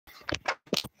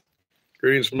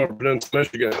Greetings from Upper Peninsula,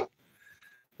 Michigan.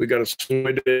 We got a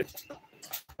snowy day.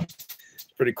 It's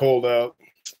pretty cold out.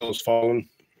 Snow's falling.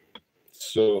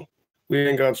 So we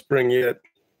ain't got spring yet,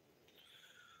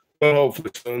 but hopefully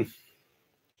soon.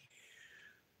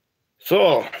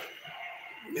 So let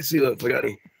me see if I got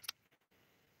any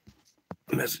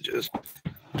messages.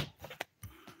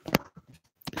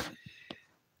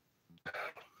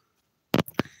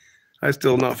 I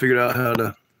still not figured out how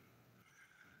to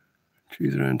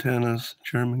choose their antennas,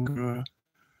 German grower.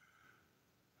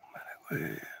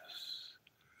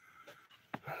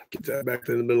 Get that back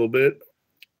in the middle a bit.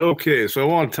 Okay, so I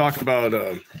want to talk about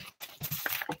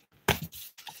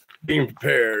being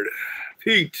prepared.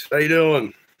 Pete, how you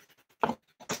doing? I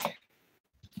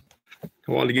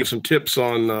wanted to give some tips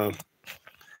on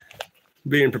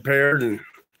being prepared and,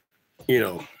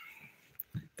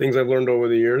 things I've learned over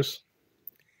the years.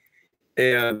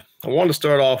 And I want to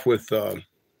start off with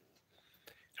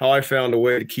how I found a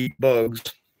way to keep bugs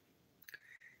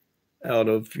out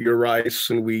of your rice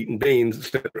and wheat and beans,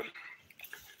 etc.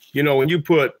 When you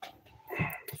put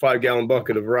a 5-gallon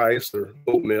bucket of rice or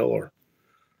oatmeal or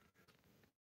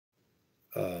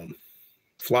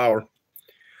flour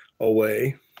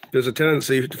away, there's a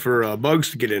tendency for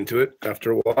bugs to get into it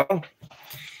after a while.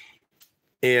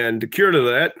 And the cure to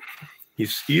that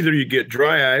is either you get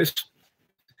dry ice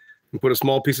and put a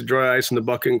small piece of dry ice in the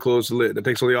bucket and close the lid. That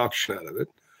takes all the oxygen out of it.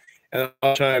 And a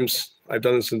lot of times, I've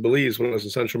done this in Belize when I was in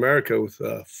Central America with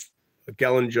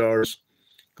gallon jars,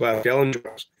 glass gallon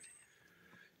jars.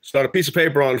 Start a piece of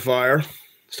paper on fire,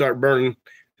 start burning,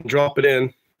 and drop it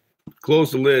in,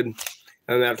 close the lid,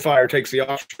 and that fire takes the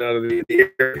oxygen out of the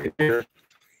air.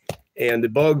 And the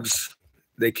bugs,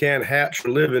 they can't hatch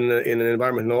or live in an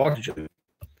environment with no oxygen.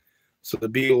 So the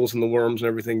beetles and the worms and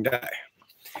everything die.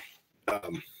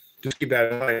 Just keep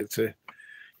that in mind.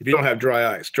 If you don't have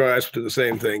dry ice will do the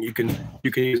same thing. You can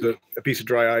use a piece of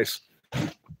dry ice.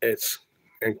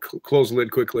 Close the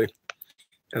lid quickly.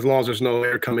 As long as there's no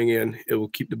air coming in, it will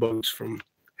keep the bugs from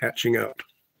hatching out.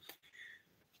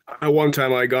 One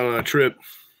time I got on a trip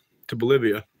to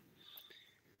Bolivia.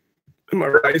 My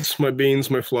rice, my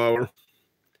beans, my flour,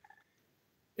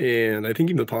 and I think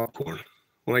even the popcorn.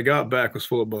 When I got back, it was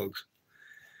full of bugs.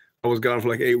 I was gone for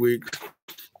like 8 weeks.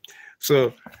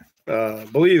 So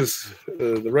Belize,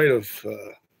 the rate of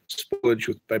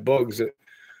spoilage by bugs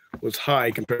was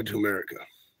high compared to America.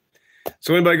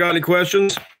 So anybody got any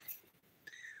questions?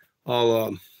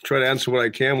 I'll try to answer what I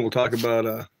can. We'll talk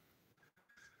about,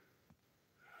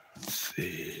 let's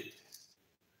see.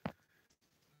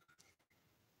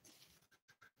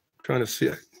 Trying to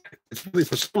see. It's really,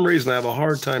 for some reason, I have a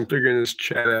hard time figuring this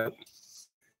chat out.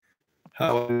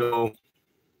 How I know,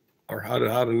 or how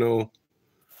to know.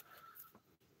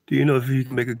 Do you know if you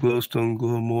can make a glowstone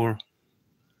glow more?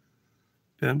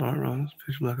 Ben Barron,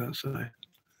 pitch black outside.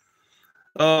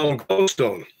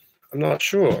 Glowstone. I'm not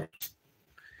sure.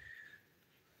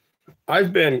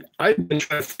 I've been trying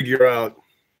to figure out,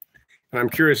 and I'm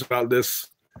curious about this.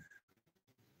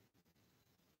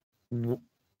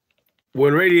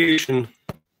 When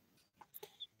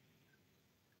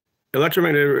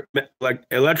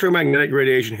electromagnetic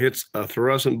radiation hits a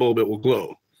fluorescent bulb, it will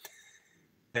glow.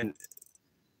 And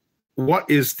what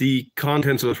is the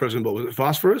contents of a fluorescent bulb? Is it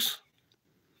phosphorus?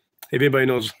 If anybody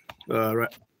knows,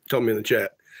 tell me in the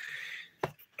chat.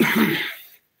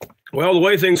 Well, the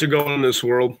way things are going in this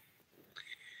world,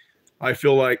 I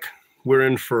feel like we're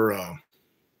in for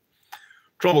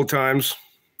troubled times.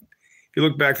 If you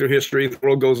look back through history, the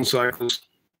world goes in cycles.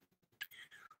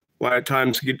 Why at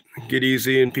times get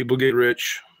easy and people get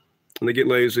rich and they get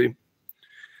lazy.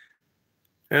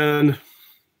 And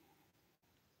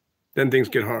then things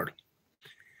get hard.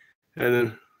 And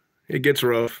then it gets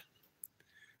rough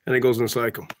and it goes in a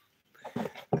cycle.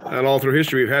 And all through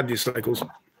history, we've had these cycles.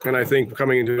 And I think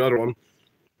coming into another one,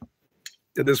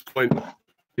 at this point,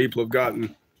 people have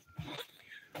gotten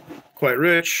quite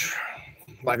rich.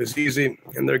 Life is easy,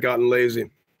 and they're gotten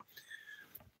lazy.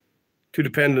 Too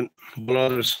dependent on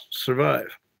others to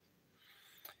survive.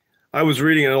 I was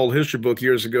reading an old history book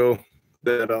years ago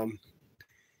that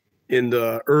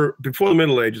before the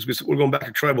Middle Ages, we're going back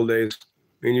to tribal days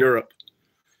in Europe,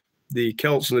 the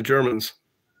Celts and the Germans.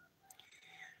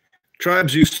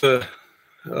 Tribes used to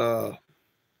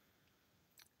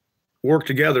work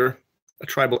together, a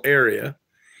tribal area,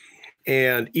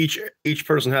 and each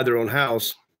person had their own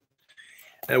house.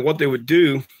 And what they would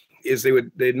do is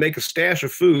they'd make a stash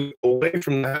of food away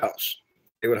from the house.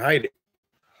 They would hide it,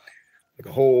 like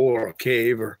a hole or a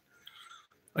cave or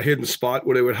a hidden spot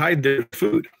where they would hide their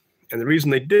food. And the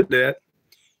reason they did that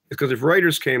is because if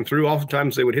raiders came through,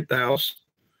 oftentimes they would hit the house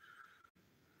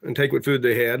and take what food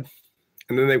they had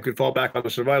and then they could fall back on the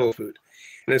survival food.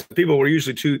 And as people were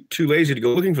usually too lazy to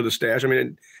go looking for the stash, I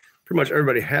mean, pretty much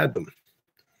everybody had them.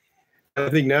 And I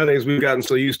think nowadays we've gotten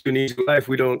so used to an easy life,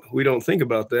 we don't think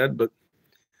about that. But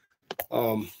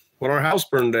when our house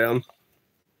burned down,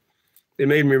 it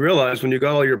made me realize when you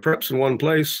got all your preps in one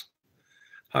place,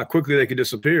 how quickly they could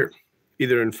disappear,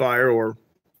 either in fire or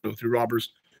through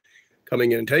robbers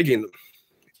coming in and taking them.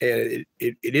 And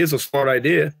it is a smart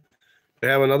idea to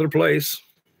have another place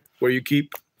where you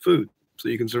keep food so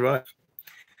you can survive.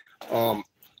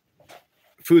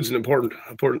 Food's an important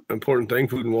thing,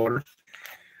 food and water.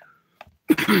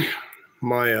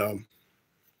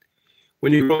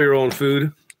 When you grow your own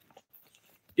food,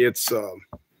 it's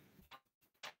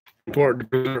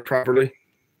important to do it properly.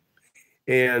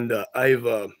 And I've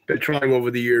been trying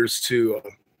over the years to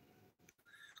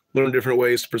learn different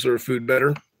ways to preserve food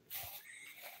better.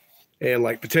 And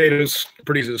like potatoes,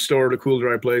 pretty easy to store at a cool,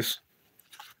 dry place.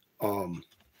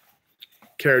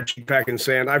 Carrots you pack in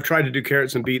sand. I've tried to do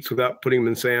carrots and beets without putting them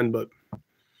in sand, but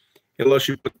unless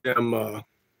you put them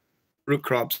root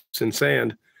crops in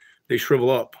sand, they shrivel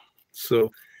up.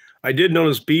 So I did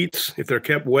notice beets, if they're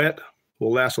kept wet,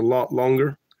 will last a lot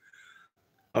longer.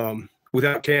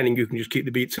 Without canning, you can just keep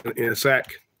the beets in a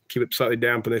sack, keep it slightly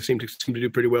damp, and they seem to do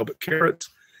pretty well. But carrots,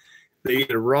 they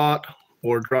either rot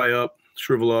or dry up,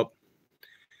 shrivel up.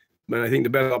 And I think the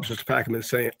best option is to pack them in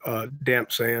sand,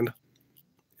 damp sand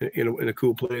in a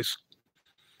cool place.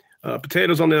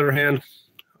 Potatoes, on the other hand,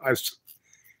 as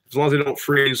long as they don't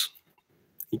freeze,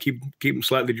 you keep them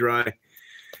slightly dry.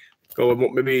 Go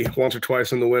maybe once or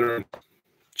twice in the winter,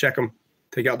 check them,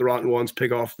 take out the rotten ones,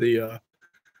 pick off the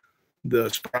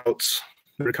sprouts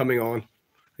that are coming on,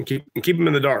 and keep them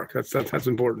in the dark. That's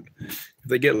important. If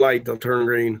they get light, they'll turn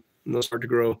green and they'll start to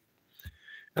grow.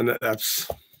 And that's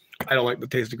I don't like the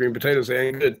taste of green potatoes. They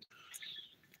ain't good.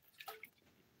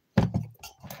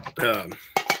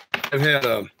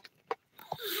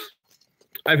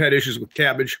 I've had issues with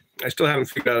cabbage. I still haven't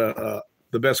figured out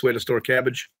the best way to store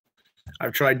cabbage.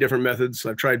 I've tried different methods.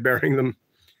 I've tried burying them.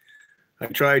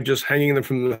 I've tried just hanging them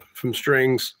from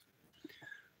strings.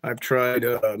 I've tried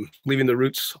leaving the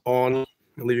roots on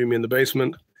and leaving them in the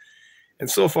basement. And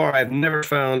so far, I've never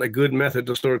found a good method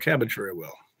to store cabbage very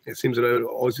well. It seems that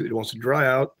it wants to dry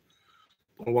out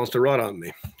or wants to rot on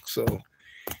me. So,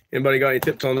 anybody got any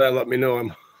tips on that? Let me know.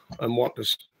 I'm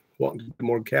wanting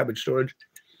more cabbage storage.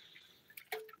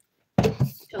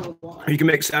 You can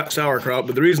make sauerkraut,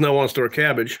 but the reason I want to store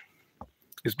cabbage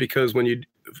is because when you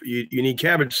need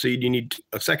cabbage seed, you need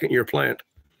a second-year plant.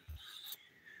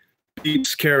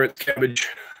 Beets, carrots, cabbage,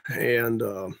 and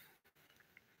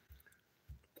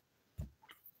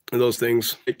those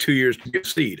things take 2 years to get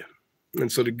seed. And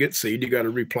so to get seed, you got to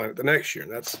replant it the next year.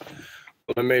 And that's one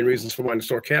of the main reasons for wanting to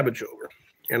store cabbage over.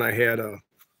 And I had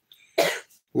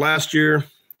last year,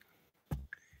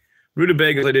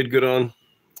 rutabagas I did good on.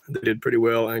 They did pretty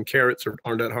well. And carrots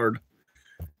aren't that hard.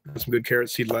 Got some good carrot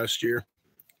seed last year.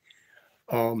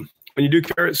 When you do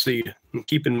carrot seed,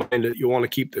 keep in mind that you want to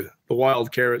keep the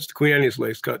wild carrots, the Queen Anne's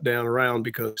lace, cut down around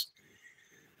because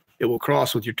it will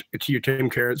cross with your tame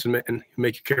carrots and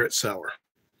make your carrots sour.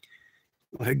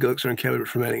 Well, head gooks are cabbage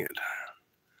fermenting it.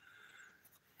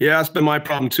 Yeah, that's been my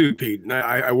problem too, Pete. And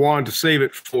I wanted to save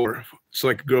it so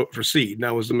I could grow it for seed. And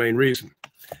that was the main reason.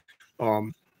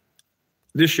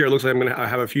 This year it looks like I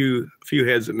have a few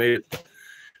heads that made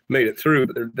it through,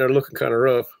 but they're looking kind of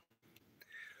rough,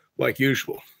 like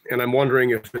usual. And I'm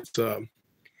wondering if it's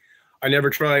I never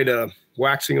tried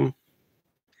waxing them.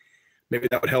 Maybe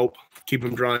that would help keep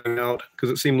them drying out, because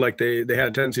it seemed like they had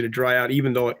a tendency to dry out,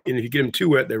 even though if you get them too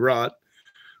wet, they rot,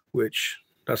 which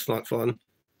that's not fun.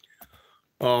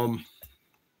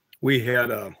 We had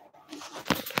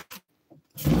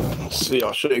let's see,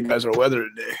 I'll show you guys our weather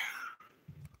today.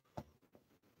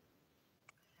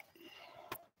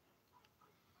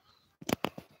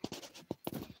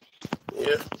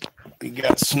 Yeah, we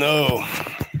got snow.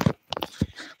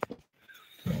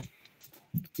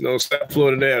 No sap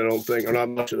flow today, I don't think, or not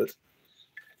much of it.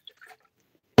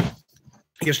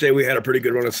 Yesterday we had a pretty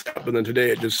good run of sap, and then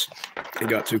today it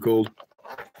got too cold.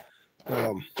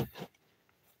 Let's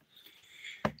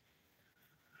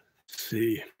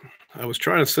see. I was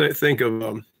trying to think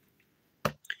of.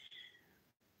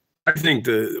 I think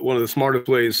one of the smartest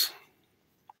ways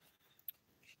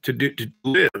to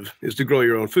live is to grow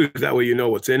your own food. That way, you know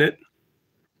what's in it.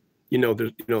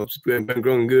 It's been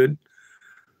growing good.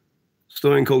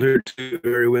 Snowing cold here too.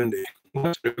 Very windy.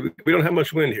 We don't have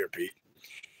much wind here, Pete.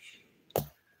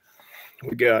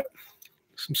 We got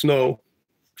some snow.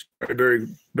 It's very,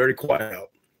 very quiet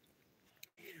out.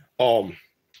 I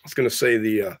was going to say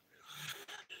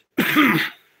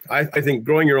I think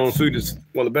growing your own food is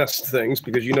one of the best things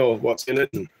because you know what's in it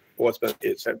and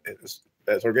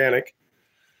it's organic.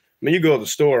 I mean, you go to the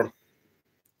store,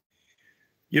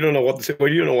 you don't know what you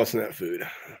don't know what's in that food.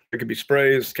 It could be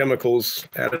sprays, chemicals,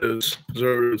 additives,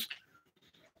 preservatives,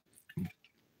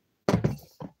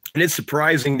 and it's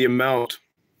surprising the amount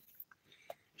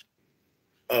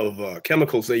of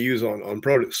chemicals they use on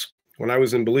produce. When I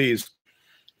was in Belize,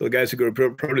 the guys who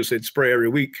grow produce, they'd spray every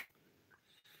week.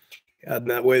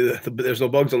 And that way, there's no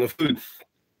bugs on the food.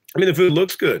 I mean, the food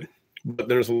looks good, but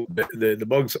the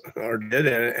bugs are dead,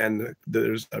 and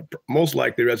there's most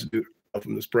likely residue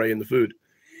from the spray in the food.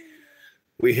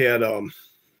 We had the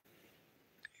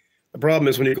problem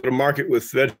is when you go to market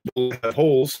with vegetables that have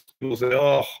holes, people say,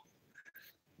 "Oh,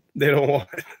 they don't want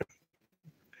it."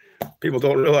 People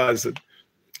don't realize that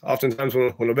oftentimes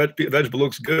when a vegetable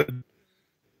looks good,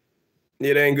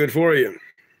 it ain't good for you.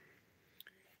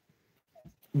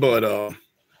 But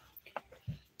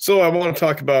so I want to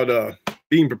talk about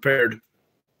being prepared.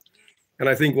 And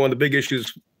I think one of the big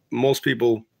issues most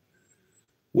people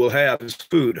will have is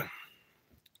food.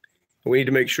 We need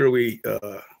to make sure we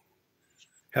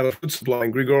have a food supply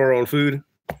and grow our own food.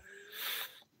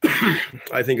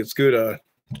 I think it's good to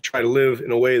try to live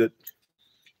in a way that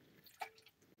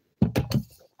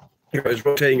you're always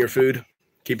rotating your food,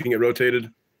 keeping it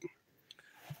rotated.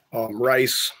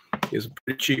 Rice is a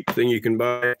pretty cheap thing you can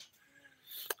buy.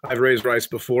 I've raised rice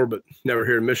before, but never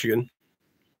here in Michigan.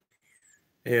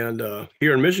 And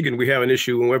here in Michigan, we have an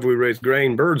issue whenever we raise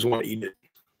grain, birds want to eat it.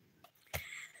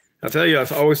 I'll tell you,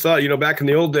 I've always thought, back in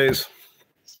the old days,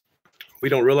 we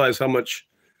don't realize how much,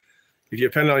 if you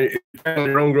depend on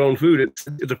your own grown food,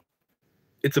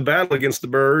 it's a battle against the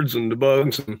birds and the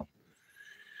bugs and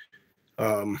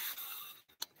the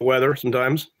weather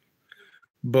sometimes.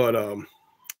 But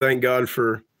thank God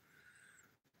for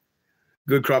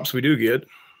good crops we do get.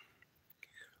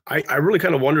 I really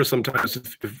kind of wonder sometimes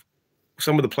if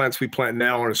some of the plants we plant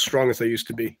now aren't as strong as they used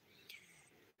to be,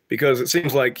 because it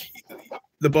seems like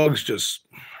the bugs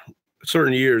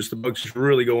certain years, the bugs just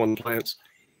really go on the plants.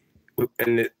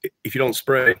 And if you don't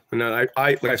spray, and I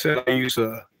like I said, I use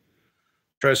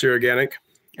Tricey Organic,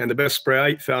 and the best spray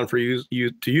I found for you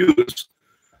to use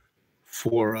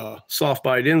for soft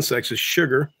bite insects is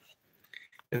sugar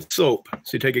and soap.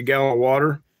 So you take a gallon of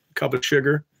water, a cup of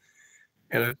sugar,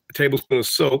 and a tablespoon of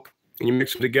soap, and you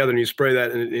mix them together and you spray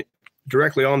that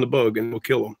directly on the bug, and it'll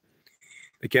kill them.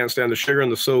 They can't stand the sugar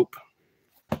and the soap.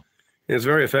 And it's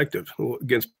very effective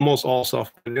against almost all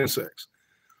soft-bodied insects.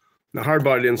 Now,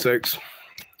 hard-bodied insects,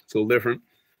 it's a little different.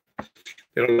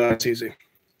 They don't die as easy.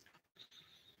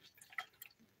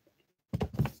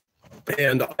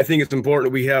 And I think it's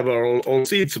important that we have our own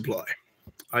seed supply.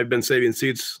 I've been saving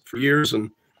seeds for years,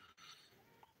 and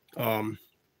I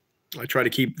try to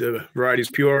keep the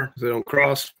varieties pure so they don't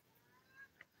cross.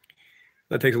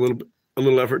 That takes a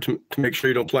little effort to make sure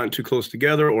you don't plant too close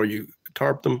together, or you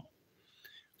tarp them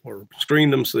or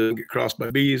screen them so they don't get crossed by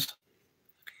bees.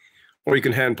 Or you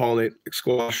can hand pollinate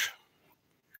squash.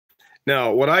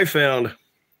 Now, what I found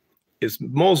is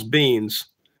most beans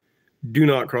do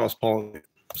not cross pollinate.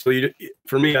 So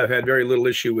for me, I've had very little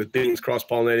issue with beans cross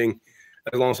pollinating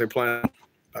as long as they plant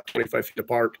about 25 feet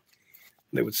apart.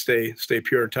 They would stay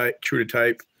pure type, true to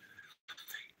type.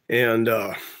 And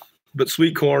but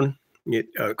sweet corn,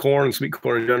 corn and sweet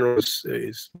corn in general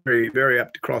is very, very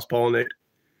apt to cross pollinate.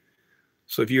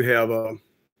 So if you have a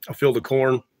field of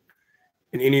corn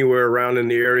and anywhere around in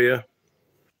the area,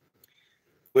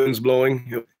 winds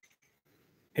blowing,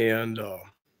 and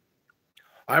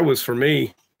for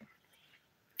me,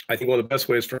 I think one of the best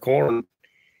ways for corn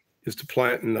is to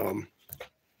plant in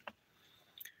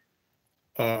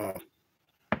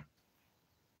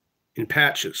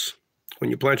patches. When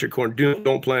you plant your corn,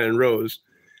 don't plant in rows,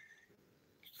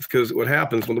 because what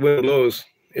happens when the wind blows,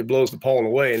 it blows the pollen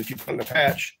away, and if you plant in a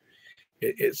patch,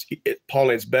 it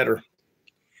pollinates better.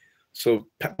 So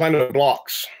plant in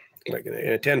blocks, like in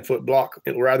a 10-foot block,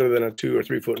 rather than a 2 or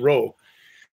 3 foot row.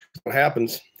 What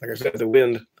happens, like I said, the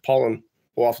wind, the pollen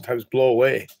will oftentimes blow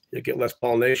away. You get less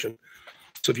pollination.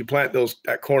 So if you plant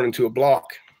that corn into a block,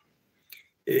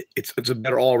 it's a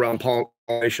better all-around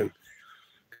pollination.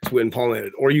 It's wind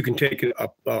pollinated. Or you can take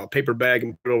a paper bag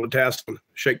and put it over the tassel and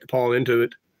shake the pollen into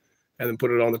it, and then put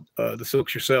it on the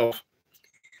silks yourself.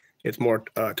 It's more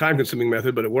time-consuming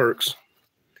method, but it works.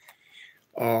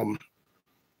 Over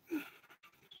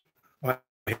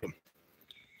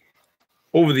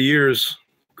the years,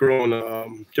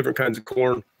 growing different kinds of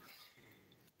corn,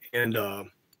 and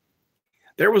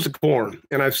there was a corn,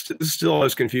 and this still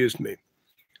always confused me,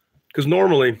 because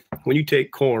normally when you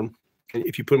take corn, and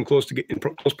if you put them in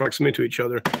close proximity to each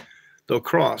other, they'll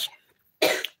cross.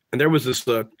 And there was this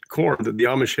corn that the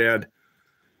Amish had,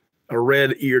 a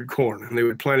red-eared corn, and they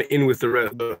would plant it in with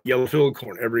the yellow-filled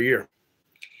corn every year.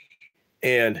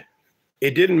 And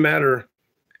it didn't matter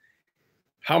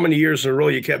how many years in a row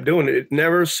you kept doing it, it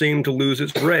never seemed to lose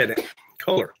its red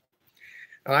color.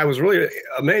 And I was really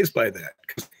amazed by that,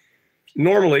 because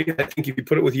normally, I think if you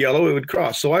put it with yellow, it would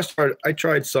cross. So I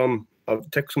tried some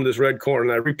of this red corn,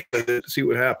 and I replanted it to see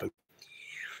what happened.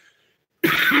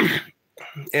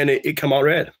 And it come out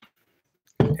red.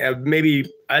 And maybe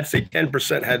I'd say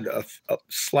 10% had a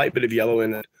slight bit of yellow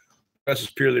in it. The rest is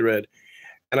purely red.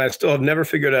 And I still have never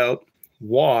figured out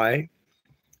why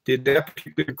did that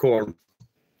particular corn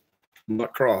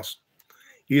not cross.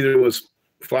 Either it was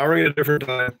flowering at a different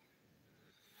time,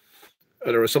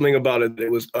 or there was something about it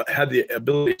that was had the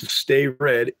ability to stay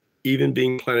red, even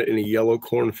being planted in a yellow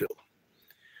cornfield.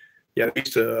 Yeah, I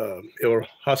used to, it was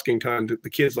husking time. The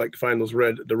kids like to find those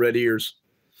the red ears.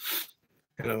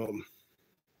 And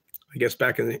I guess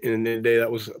back in the day,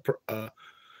 that was a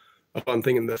fun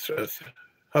thing in the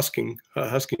husking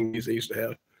bees they used to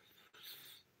have.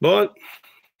 But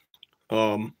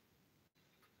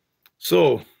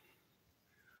so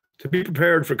to be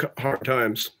prepared for hard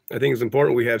times, I think it's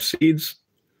important we have seeds.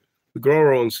 We grow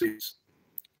our own seeds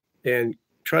and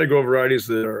try to grow varieties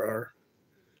that are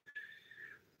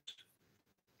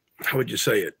how would you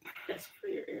say it? Best for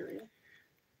your area.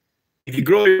 If you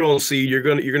grow your own seed, you're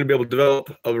gonna be able to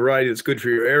develop a variety that's good for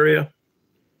your area.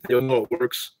 You'll know it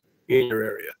works in your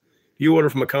area. If you order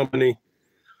from a company,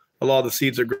 a lot of the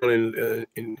seeds are grown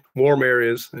in warm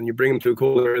areas, and you bring them to a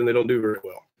cool area, and they don't do very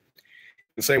well.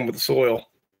 The same with the soil.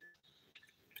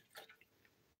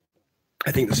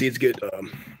 I think the seeds they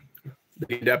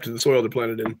adapt to the soil they're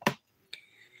planted in.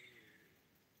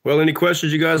 Well, any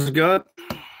questions you guys have got?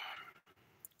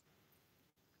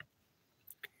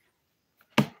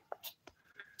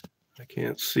 I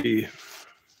can't see.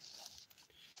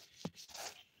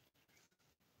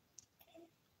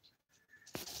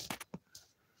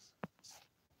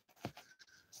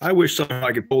 I wish somehow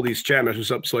I could pull these chat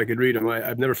messages up so I could read them.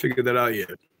 I've never figured that out yet.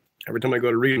 Every time I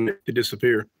go to read them, they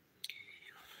disappear.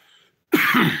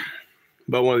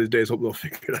 But one of these days, hope they'll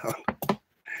figure it out.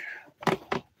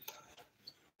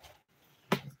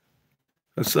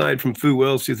 Aside from food, what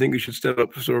else do you think we should step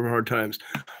up for sort of hard times?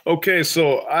 Okay,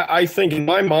 so I think in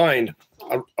my mind,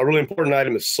 a really important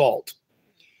item is salt.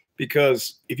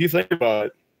 Because if you think about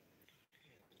it,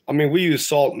 I mean, we use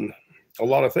salt in a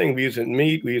lot of things. We use it in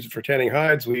meat. We use it for tanning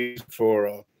hides. We use it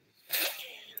for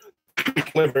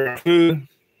flavoring food.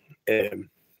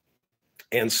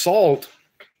 And salt,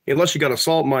 unless you got a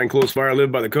salt mine close by or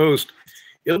live by the coast,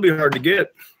 it'll be hard to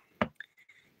get.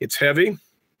 It's heavy,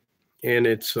 and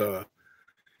it's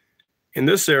in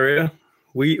this area,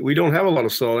 we don't have a lot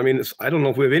of salt. I mean, I don't know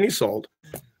if we have any salt.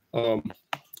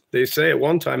 They say at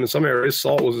one time in some areas,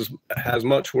 salt was as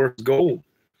much worth as gold.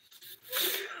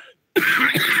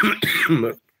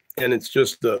 And it's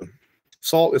just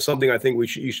salt is something I think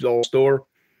you should all store.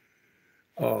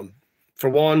 For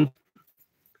one,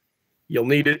 you'll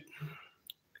need it.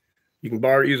 You can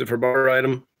use it for barter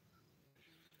item.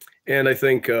 And I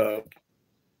think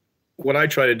what I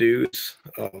try to do is,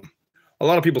 a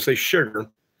lot of people say sugar,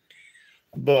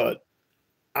 but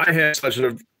I have such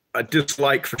a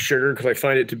dislike for sugar because I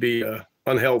find it to be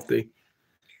unhealthy.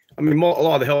 I mean, a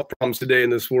lot of the health problems today in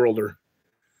this world are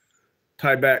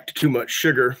tied back to too much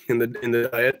sugar in the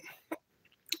diet,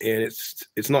 and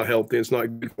it's not healthy. It's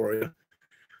not good for you.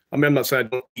 I mean, I'm not saying I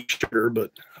don't eat sugar, but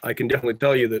I can definitely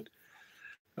tell you that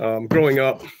growing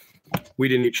up, we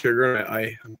didn't eat sugar.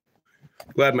 And I'm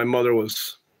glad my mother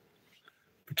was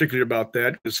particular about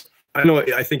that, because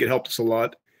I think it helped us a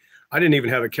lot. I didn't even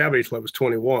have a cavity till I was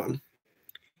 21.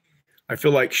 I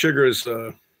feel like sugar is,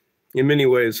 in many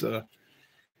ways,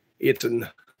 it's an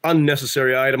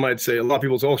unnecessary item. I'd say a lot of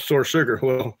people say, "Oh, store sugar."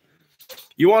 Well,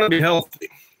 you want to be healthy,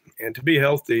 and to be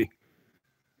healthy,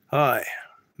 hi,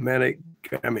 Manic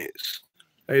Gummies.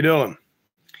 How you doing?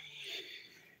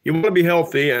 You want to be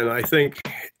healthy, and I think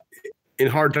in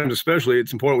hard times especially,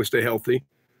 it's important we stay healthy.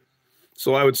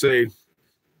 So I would say,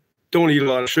 don't eat a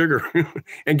lot of sugar,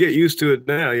 and get used to it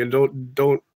now. You know,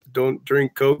 don't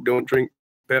drink Coke, don't drink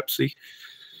Pepsi.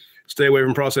 Stay away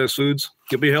from processed foods.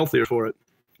 You'll be healthier for it,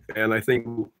 and I think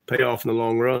will pay off in the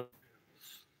long run.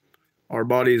 Our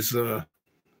bodies,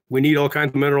 we need all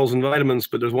kinds of minerals and vitamins,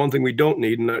 but there's one thing we don't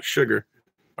need, and that's sugar.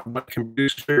 Our body can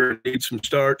produce sugar, it needs some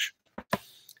starch.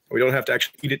 We don't have to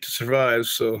actually eat it to survive.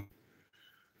 So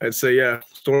I'd say, yeah,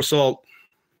 store salt,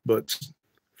 but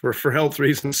for health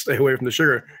reasons, stay away from the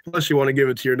sugar, unless you want to give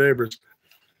it to your neighbors.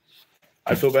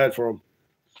 I feel bad for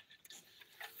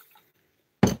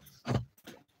them.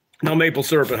 Now maple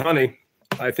syrup and honey,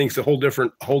 I think, is a whole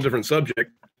different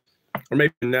subject, or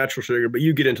maybe natural sugar. But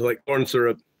you get into like corn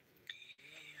syrup,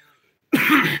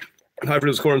 high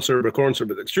fructose corn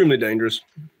syrup is extremely dangerous,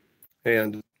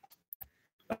 and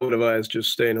I would advise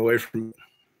just staying away from it.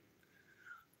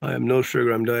 I am no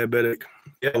sugar. I'm diabetic.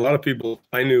 Yeah, a lot of people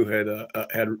I knew had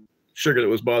sugar that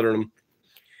was bothering them.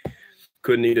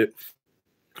 Couldn't eat it.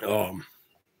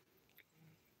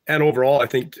 And overall, I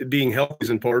think being healthy is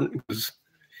important, because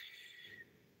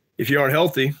if you aren't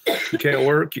healthy, you can't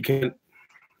work. You can't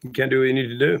do what you need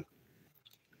to do,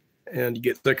 and you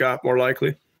get sick out more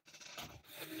likely.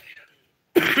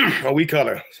 Well,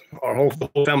 the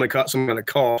whole family caught some kind of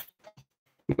cough.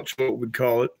 I'm not sure what we'd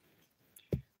call it.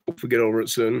 Hope we get over it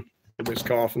soon. Everybody's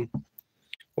coughing.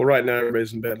 Well, right now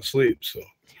everybody's in bed asleep, so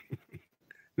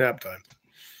nap time.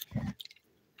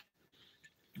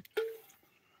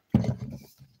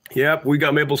 Yep, we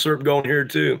got maple syrup going here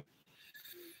too.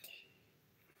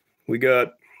 We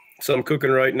got some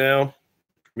cooking right now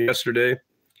from yesterday.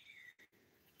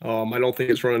 I don't think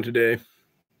it's running today,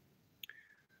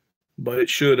 but it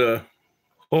should.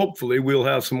 Hopefully, we'll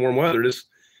have some warm weather. This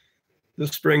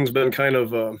spring's been kind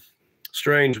of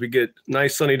strange. We get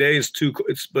nice sunny days.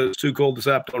 But it's too cold. The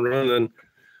sap don't run. And then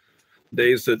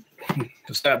days that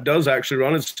the sap does actually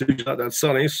run, it's not that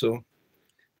sunny. So,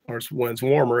 or when it's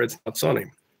warmer, it's not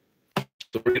sunny.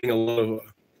 So we're getting a lot of.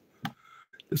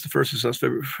 It's the first of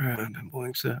February. I've been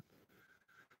blowing sap.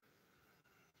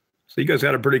 So you guys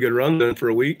had a pretty good run then for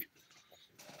a week.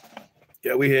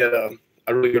 Yeah, we had a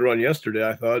really good run yesterday,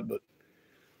 I thought, but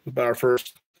about our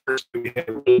first we had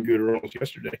a really good run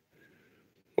yesterday.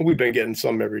 Well, we've been getting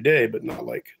some every day, but not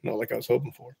like I was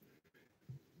hoping for.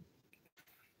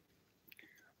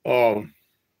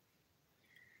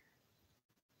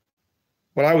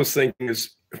 What I was thinking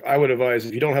is, I would advise,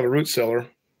 if you don't have a root cellar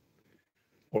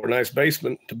or a nice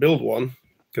basement, to build one,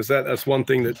 because that's one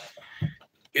thing that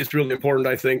is really important,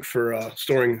 I think, for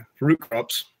storing root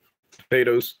crops,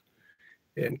 potatoes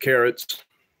and carrots.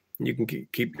 You can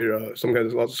keep your some kind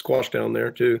of lots of squash down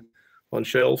there too, on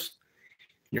shelves.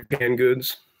 Your canned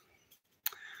goods.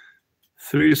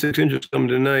 3 to 6 inches coming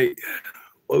tonight.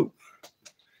 Whoa. I'm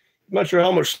not sure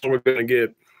how much snow we're going to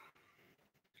get.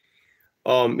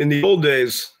 In the old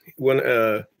days, when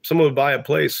someone would buy a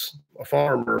place, a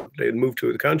farm, or they'd move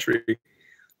to the country,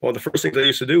 one of the first things they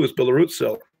used to do was build a root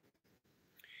cellar.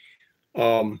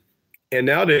 And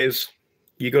nowadays,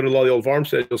 you go to a lot of the old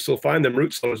farmsteads, you'll still find them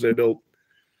root cellars they built.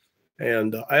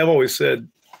 And I have always said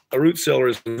a root cellar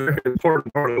is a very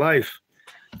important part of life,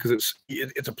 because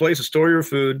it's a place to store your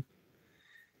food.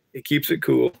 It keeps it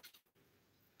cool,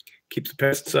 keeps the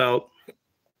pests out,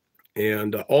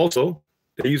 and also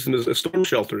they use them as storm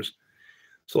shelters.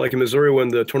 So like in Missouri, when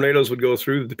the tornadoes would go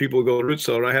through, the people would go to root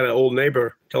cellar. I had an old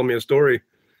neighbor tell me a story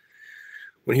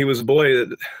when he was a boy that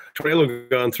the tornado had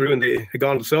gone through and they had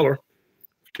gone to the cellar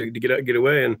to get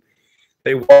away, and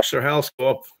they watched their house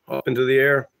go up into the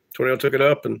air. Tornado took it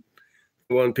up and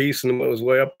one piece, and it was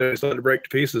way up there. It started to break to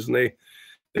pieces, and they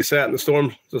sat in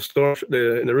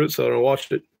the root cellar and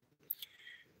watched it.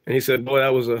 And he said, "Boy,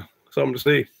 that was something to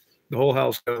see. The whole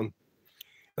house gone."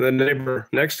 And then the neighbor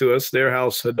next to us, their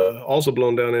house had also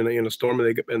blown down in a storm, and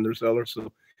they got in their cellar.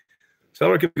 So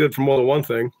cellar can be good for more than one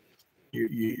thing.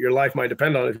 Your life might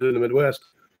depend on it if you're in the Midwest.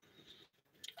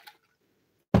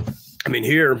 I mean,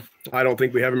 here, I don't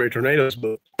think we have very many tornadoes,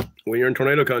 but when you're in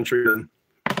tornado country, then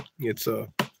it's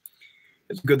a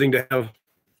good thing to have,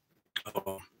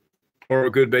 or a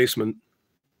good basement.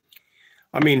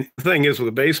 I mean, the thing is with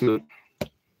a basement,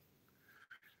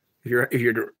 if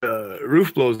your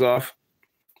roof blows off,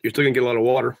 you're still gonna get a lot of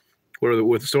water. Where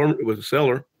with a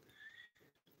cellar,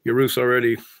 your roof's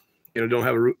already, don't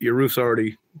have your roof's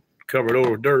already covered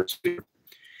over with dirt. So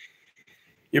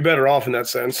you're better off in that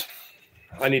sense.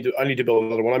 I need to build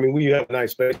another one. I mean, we have a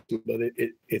nice basement, but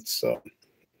it's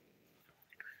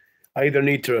I either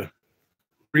need to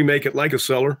remake it like a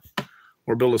cellar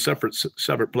or build a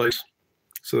separate place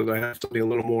so that I have something a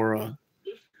little more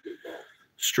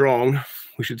strong,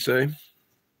 we should say.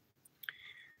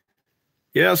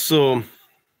 Yeah, so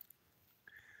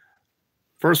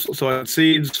first, so I had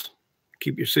seeds,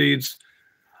 keep your seeds.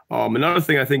 Another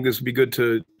thing I think this would be good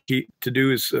to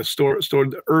do is store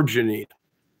the herbs you need.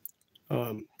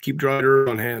 Keep dried herb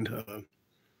on hand.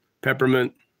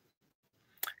 Peppermint,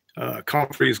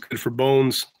 comfrey is good for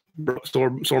bones,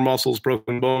 sore muscles,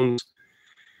 broken bones.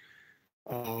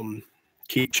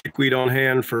 Keep chickweed on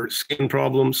hand for skin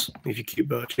problems. If you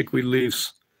keep chickweed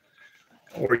leaves,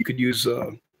 or you could use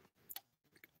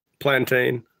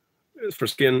plantain for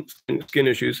skin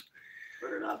issues.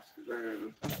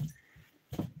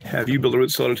 have you build a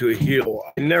root cell into a heel?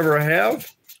 I never have.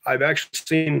 I've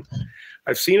seen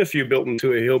a few built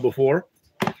into a heel before.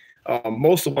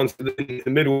 Most of the ones in the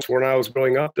Midwest when I was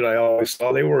growing up that I always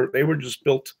saw, they were just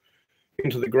built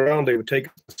into the ground. They would take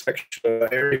a section of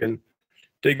the area and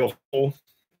dig a hole,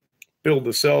 build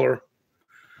the cellar.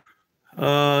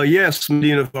 Yes,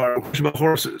 Medina Farm. Question about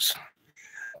horses.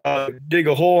 Dig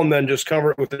a hole and then just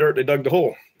cover it with the dirt. They dug the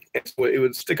hole. So it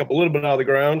would stick up a little bit out of the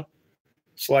ground,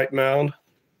 slight mound.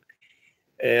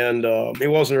 And it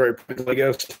wasn't very practical, I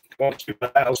guess. Once people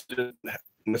in the house didn't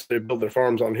necessarily build their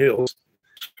farms on hills.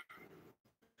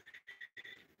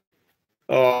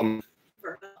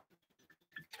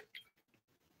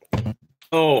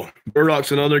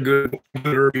 Burdocks another good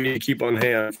herb you need to keep on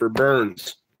hand for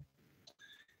burns.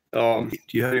 Do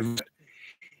you have any?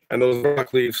 And those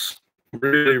burdock leaves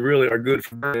really, really are good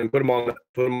for burning. Put them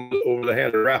over the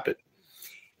hand and wrap it.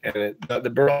 And the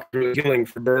burdock is really healing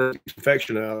for burn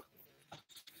infection out.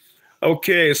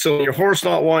 Okay, so your horse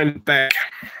not winding back.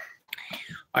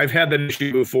 I've had that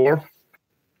issue before.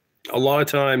 A lot of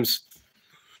times,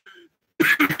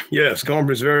 yes,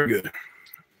 Comfort is very good.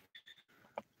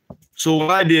 So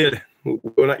what I did,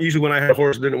 usually when I had a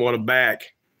horse that didn't want to back,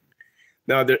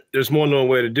 now there's more than one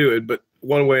way to do it, but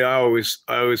one way I always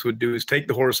would do is take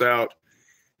the horse out,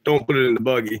 don't put it in the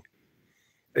buggy,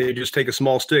 and you just take a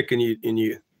small stick and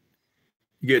you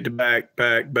get to back,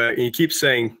 and you keep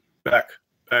saying back.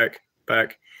 And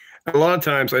a lot of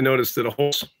times I noticed that a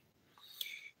horse,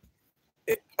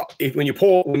 when you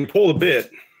pull the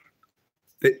bit,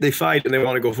 they fight and they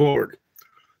want to go forward.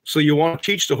 So you want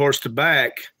to teach the horse to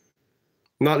back,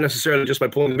 not necessarily just by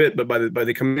pulling the bit, but by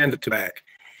the command to back.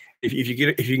 If you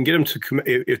can get them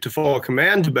to follow a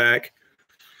command to back,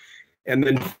 and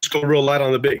then just go real light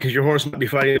on the bit, because your horse might be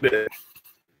fighting the bit.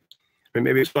 I mean,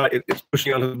 maybe it's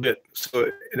pushing onto the bit, so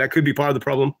that could be part of the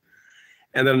problem.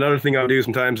 And then another thing I'll do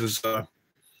sometimes is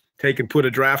take and put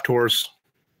a draft horse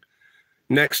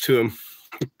next to him,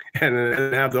 and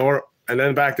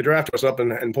then back the draft horse up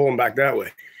and pull him back that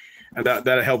way, and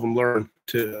that'll help him learn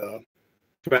to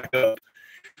back up.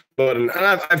 But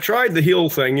I've tried the heel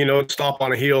thing, stop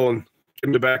on a heel and get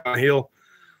him to back on a heel.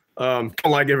 Don't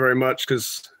like it very much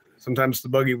because sometimes the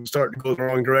buggy will start to go the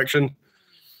wrong direction.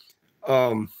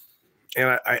 And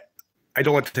I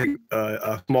don't like to take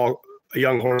a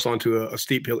young horse onto a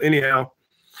steep hill anyhow,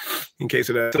 in case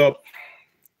it adds up.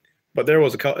 But there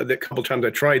was a couple times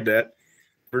I tried that.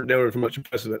 Never much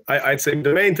impressed with it. I'd say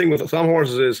the main thing with some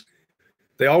horses is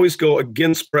they always go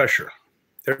against pressure.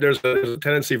 There's a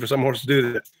tendency for some horses to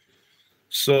do that.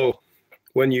 So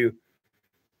when you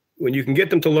can get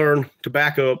them to learn to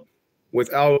back up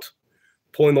without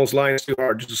pulling those lines too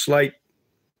hard, just a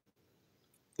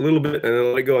little bit, and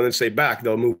then let it go, and then say back,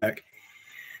 they'll move back.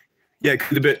 Yeah,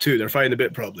 the bit too. They're fighting the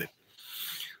bit probably.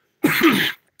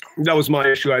 That was my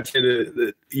issue. I'd say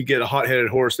that you get a hot-headed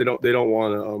horse, they don't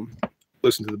want to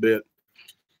listen to the bit.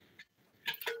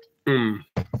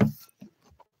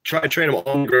 Try to train them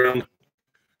on the ground.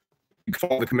 You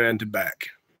follow the command to back.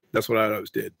 That's what I always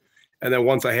did. And then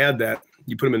once I had that,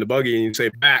 you put them in the buggy and you say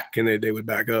back, and they would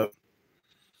back up.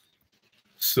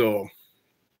 So,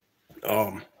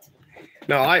 now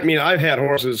I've had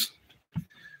horses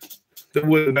that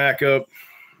wouldn't back up.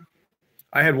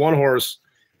 I had one horse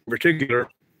in particular,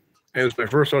 and it was my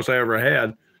first horse I ever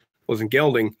had, was in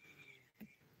gelding.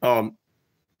 I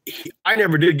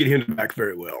never did get him to back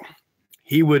very well.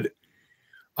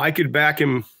 I could back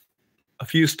him a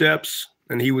few steps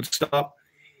and he would stop.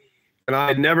 And I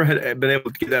had never been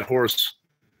able to get that horse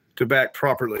to back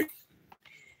properly.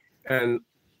 And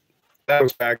that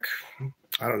was back,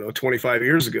 25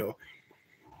 years ago.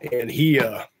 And he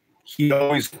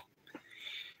always,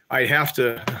 I'd have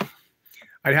to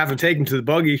take him to the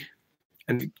buggy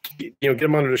and get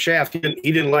him under the shaft. He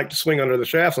didn't like to swing under the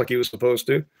shafts like he was supposed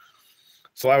to.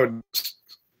 So I would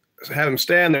have him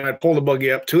stand there. I'd pull the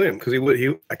buggy up to him because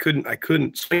I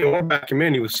couldn't swing or back him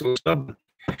in. He was so stubborn.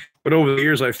 But over the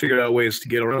years, I figured out ways to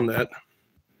get around that.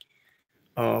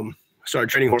 Started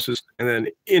training horses, and then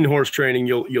in horse training,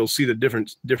 you'll see the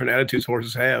different attitudes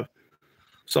horses have.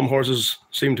 Some horses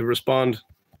seem to respond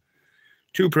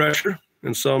to pressure,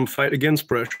 and some fight against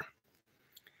pressure.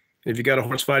 If you got a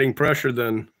horse fighting pressure,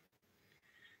 then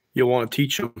you'll want to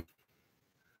teach them.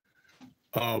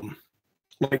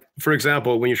 Like, for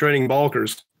example, when you're training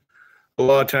balkers, a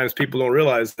lot of times people don't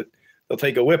realize that they'll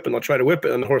take a whip and they'll try to whip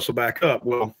it and the horse will back up.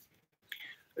 Well,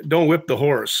 don't whip the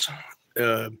horse.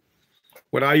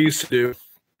 What I used to do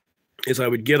is I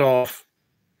would get off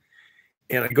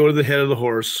and I'd go to the head of the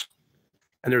horse,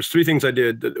 and there's three things I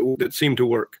did that seemed to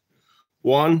work.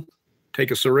 One, take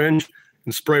a syringe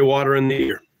and spray water in the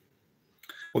ear.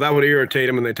 Well, that would irritate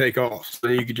them and they take off. So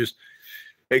you could just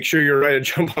make sure you're ready to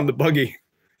jump on the buggy.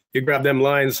 You grab them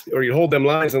lines or you hold them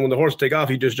lines, and when the horse take off,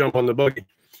 you just jump on the buggy.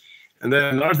 And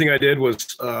then another thing I did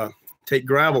was take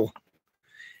gravel,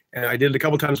 and I did it a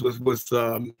couple times with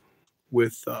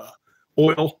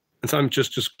oil, and sometimes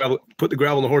just put the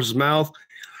gravel in the horse's mouth,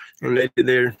 and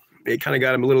they kind of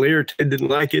got him a little irritated, didn't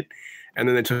like it, and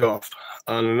then they took off.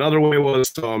 And another way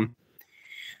was the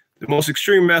most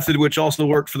extreme method, which also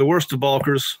worked for the worst of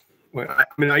balkers.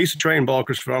 I used to train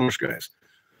balkers for Amish guys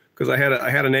because I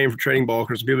had a name for training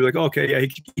balkers. And people were like, oh, okay, yeah, he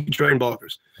can train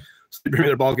balkers. So they bring me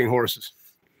their balking horses.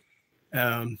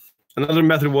 Another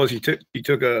method was you take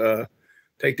the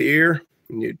ear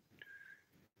and you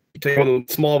take one of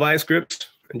the small vice grips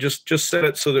and just set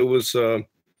it so that it was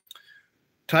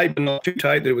tight but not too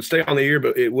tight, that it would stay on the ear,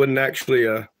 but it wouldn't actually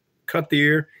cut the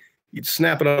ear. You'd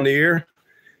snap it on the ear,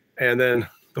 and then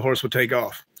the horse would take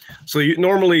off. So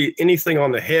normally anything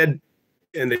on the head,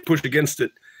 and they push against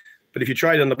it, but if you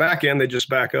try it on the back end, they just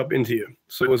back up into you.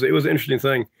 So it was an interesting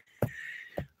thing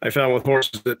I found with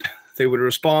horses, that they would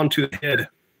respond to the head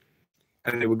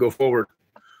and they would go forward.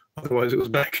 Otherwise, it was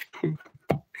back. And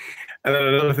then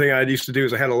another thing I used to do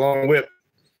is I had a long whip,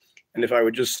 and if I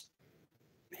would just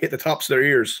hit the tops of their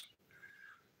ears,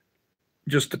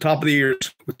 just the top of the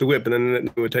ears with the whip, and then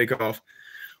it would take off.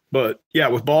 But yeah,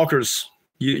 with balkers,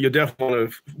 you definitely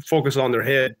want to focus on their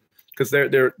head because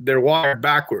they're wired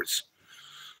backwards.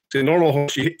 So the normal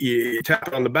horse, you tap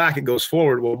it on the back, it goes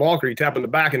forward. Well, balker, you tap on the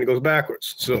back and it goes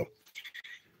backwards. So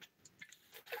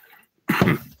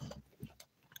I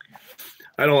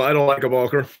don't like a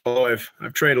balker, although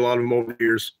I've trained a lot of them over the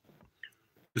years,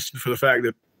 just for the fact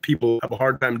that people have a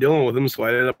hard time dealing with them, so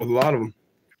I end up with a lot of them.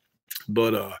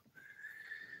 But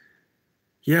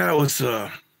yeah, it was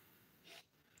I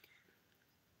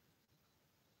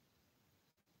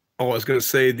was going to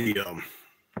say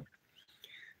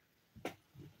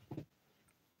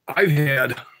I've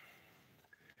had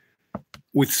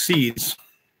with seeds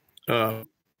a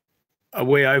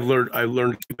way I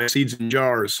learned to keep my seeds in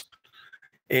jars.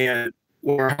 And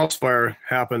when our house fire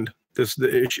happened,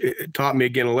 it taught me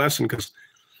again a lesson, because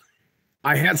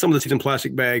I had some of the seeds in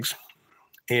plastic bags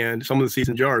and some of the seeds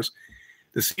in jars.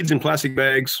 The seeds in plastic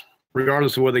bags,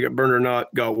 regardless of whether they got burned or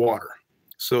not, got water.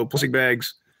 So plastic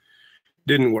bags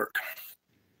didn't work.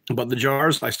 But the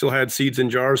jars, I still had seeds in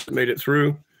jars that made it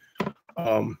through.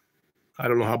 I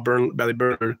don't know how badly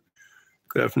burned.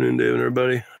 Good afternoon, Dave and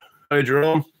everybody. Hi,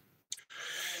 Jerome.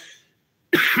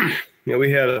 Yeah,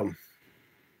 we had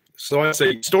so I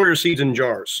say store your seeds in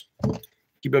jars.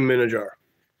 Keep them in a jar.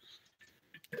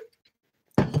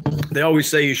 They always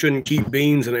say you shouldn't keep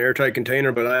beans in an airtight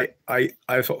container, but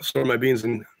I store my beans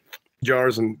in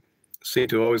jars and seem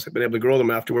to always have been able to grow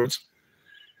them afterwards.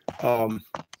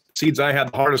 Seeds I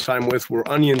had the hardest time with were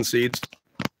onion seeds.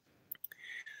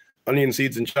 Onion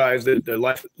seeds and chives. The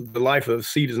life of the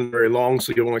seed isn't very long,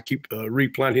 so you want to keep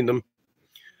replanting them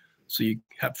so you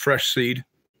have fresh seed.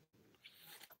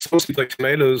 Some seeds like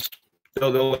tomatoes, they'll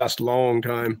last a long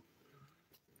time.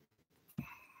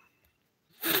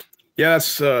 Yeah,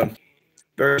 that's a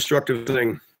very destructive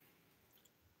thing.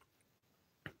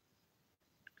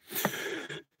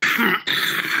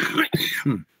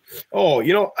 Oh,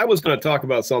 I was going to talk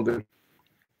about something.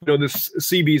 This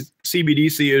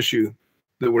CBDC issue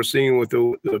that we're seeing with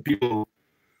the people,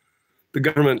 the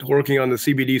government working on the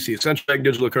CBDC, central bank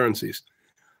digital currencies.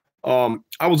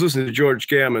 I was listening to George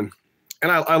Gammon,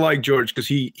 and I like George because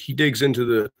he digs into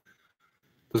the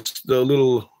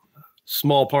little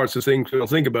small parts of things we don't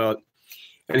think about.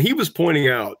 And he was pointing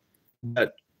out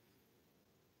that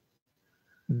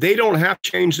they don't have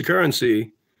to change the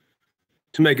currency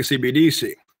to make a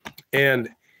CBDC. And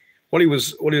what he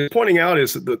was pointing out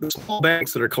is that the small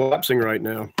banks that are collapsing right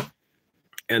now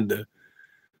and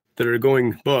that are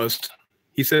going bust,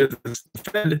 he said the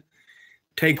Fed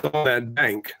takes on that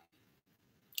bank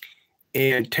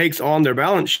and takes on their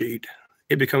balance sheet,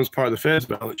 it becomes part of the Fed's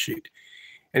balance sheet.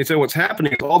 And he said what's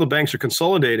happening is all the banks are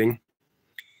consolidating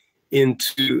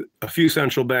into a few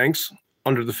central banks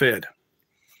under the Fed.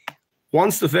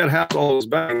 Once the Fed has all those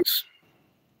banks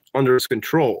under its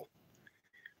control,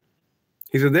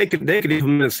 he said they could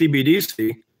implement a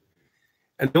CBDC,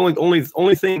 and the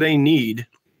only thing they need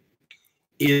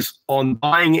is on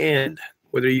buying end,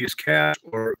 whether you use cash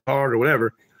or card or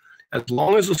whatever, as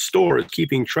long as the store is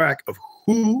keeping track of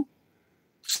who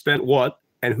spent what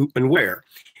and who and where.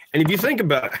 And if you think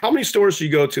about it, how many stores do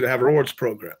you go to that have rewards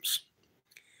programs?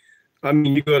 I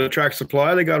mean, you go to Track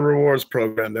Supply, they got a rewards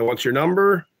program. They want your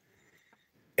number,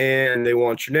 and they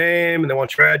want your name, and they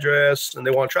want your address, and they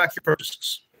want to track your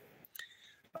purchases.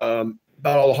 About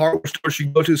all the hardware stores you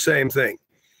go to, same thing.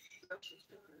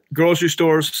 Grocery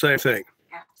stores, same thing.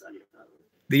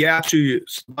 The apps you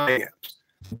use, buying apps.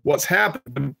 What's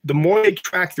happened, the more they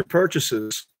track your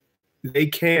purchases, they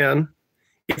can,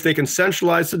 if they can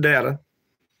centralize the data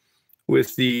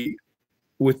with the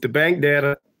bank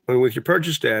data and with your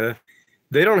purchase data,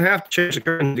 they don't have to change the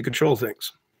currency to control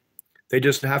things. They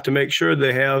just have to make sure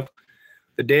they have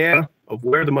the data of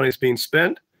where the money is being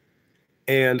spent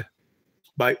and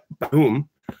by whom.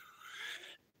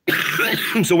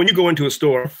 So when you go into a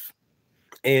store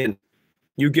and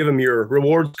you give them your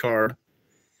rewards card,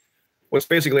 what's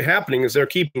basically happening is they're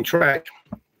keeping track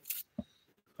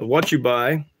of what you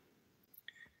buy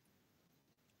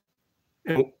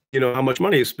and how much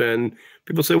money you spend.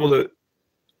 People say, well,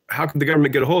 how can the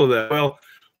government get a hold of that? Well,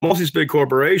 most of these big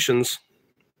corporations,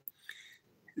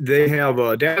 they have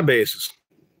databases,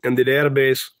 and the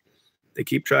database, they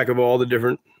keep track of all the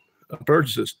different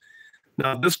purchases.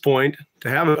 Now, at this point, to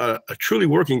have a truly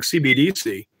working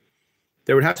CBDC,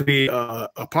 there would have to be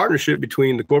a partnership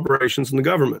between the corporations and the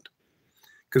government.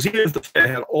 Because even if the Fed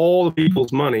had all the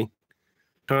people's money,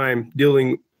 time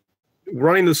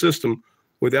running the system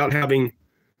without having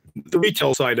the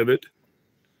retail side of it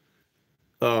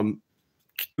doing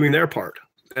their part.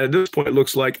 And at this point, it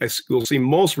looks like we'll see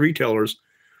most retailers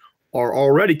are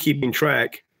already keeping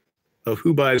track of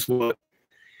who buys what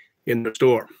in the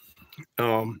store.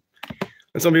 And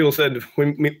some people said,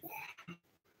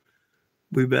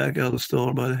 we back out of the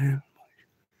store by the hand.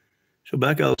 She'll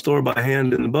back out of the store by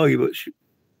hand in the buggy,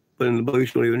 but in the buggy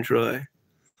she won't even try.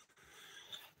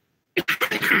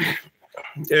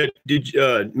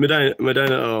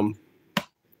 Medina,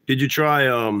 did you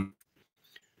try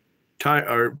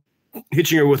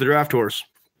hitching her with a draft horse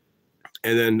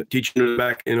and then teaching her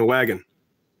back in a wagon?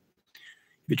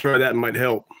 If you try that, it might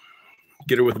help.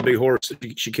 Get her with a big horse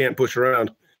that she can't push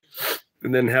around,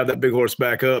 and then have that big horse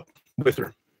back up with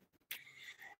her.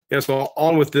 Yeah, so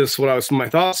on with this, my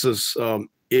thoughts is,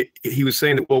 he was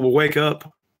saying that, well, we'll wake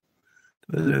up.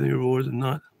 Any rewards and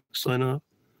not sign up.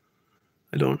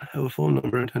 I don't have a phone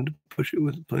number. I intend to push it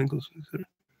with the plain clothes.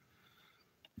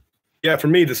 Yeah, for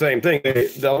me, the same thing. A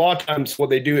lot of times what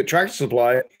they do at Tractor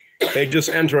Supply, they just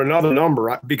enter another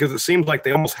number because it seems like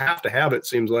they almost have to have it,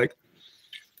 seems like.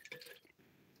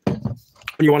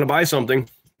 When you want to buy something,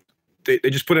 they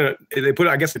just put in,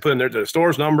 I guess they put in the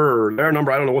store's number or their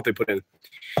number. I don't know what they put in,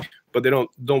 but they don't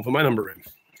put my number in.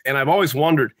 And I've always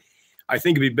wondered, I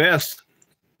think it'd be best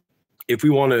if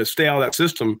we want to stay out of that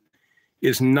system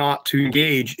is not to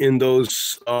engage in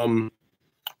those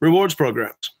rewards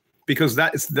programs, because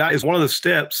that is one of the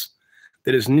steps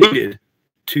that is needed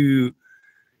to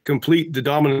complete the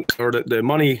dominant or the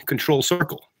money control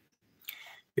circle.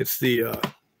 It's the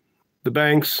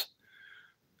banks,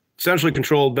 centrally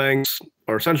controlled banks,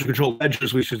 or centrally controlled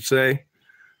ledgers, we should say,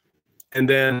 and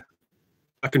then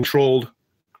a controlled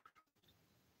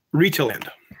retail end.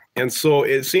 And so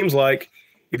it seems like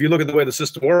if you look at the way the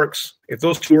system works, if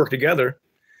those two work together,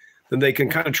 then they can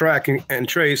kind of track and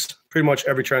trace pretty much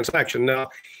every transaction. Now,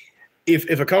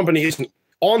 if a company isn't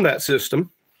on that system,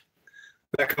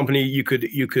 that company you could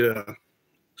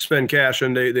spend cash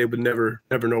and they would never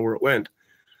know where it went.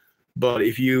 But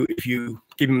if you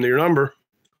give them your number,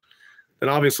 then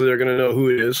obviously they're going to know who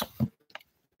it is.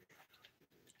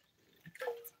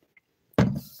 I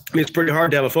mean, it's pretty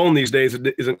hard to have a phone these days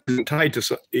that isn't tied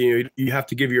to, you have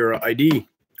to give your ID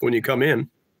when you come in.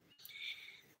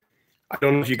 I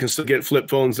don't know if you can still get flip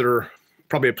phones that are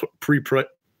probably a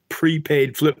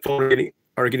prepaid flip phone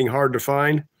are getting hard to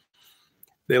find.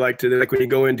 They like when you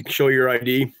go in to show your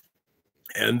ID,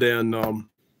 and then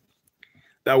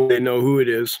that way they know who it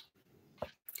is.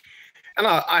 And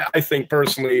I think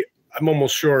personally, I'm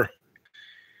almost sure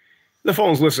the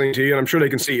phone's listening to you, and I'm sure they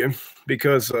can see you,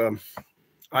 because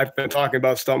I've been talking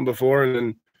about something before, and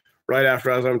then right after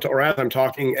as I'm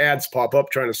talking, ads pop up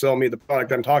trying to sell me the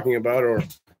product I'm talking about, or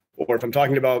if I'm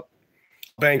talking about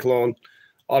bank loan,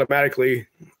 automatically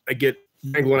I get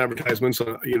bank loan advertisements,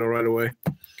 right away.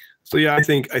 So yeah, I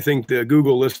think the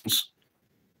Google listens.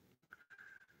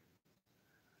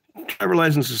 Driver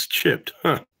license is chipped,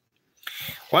 huh?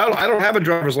 Well, I don't have a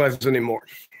driver's license anymore.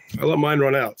 I let mine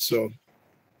run out,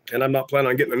 and I'm not planning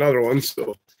on getting another one.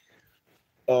 So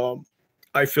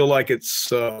I feel like it's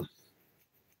the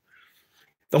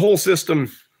whole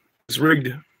system is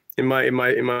rigged. In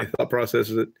my thought process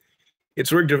is that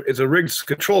it's rigged. It's a rigged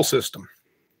control system,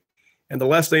 and the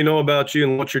less they know about you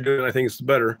and what you're doing, I think it's the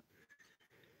better.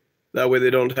 That way, they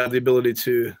don't have the ability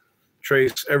to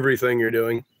trace everything you're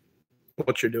doing,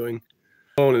 what you're doing.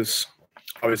 Phone is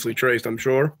obviously traced, I'm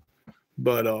sure,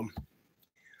 but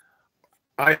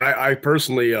I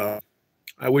personally I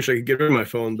wish I could get rid of my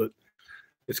phone, but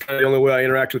It's kind of the only way I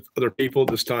interact with other people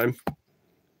this time,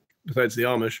 besides the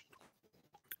Amish.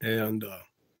 And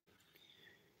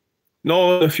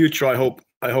no, in the future, I hope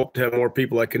to have more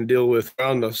people I can deal with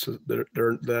around us that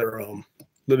are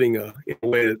living in a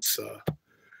way that's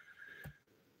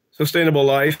sustainable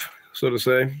life, so to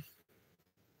say.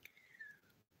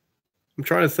 I'm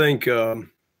trying to think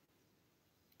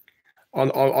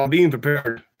on being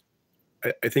prepared.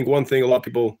 I think one thing a lot of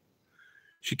people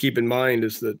should keep in mind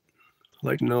is that,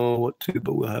 like, know what to,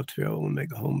 but we'll have to figure out when we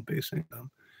make a home-based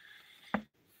income.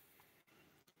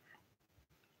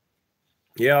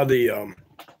 Yeah, I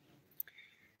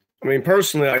mean,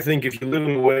 personally, I think if you live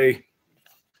in a way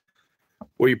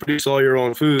where you produce all your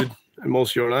own food and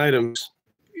most of your own items,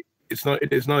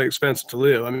 it is not expensive to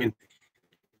live. I mean,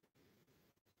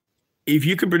 if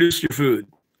you can produce your food,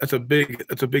 that's a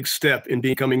big step in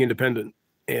becoming independent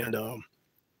and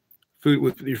food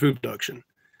with your food production.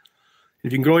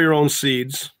 If you can grow your own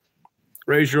seeds,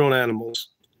 raise your own animals,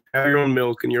 have your own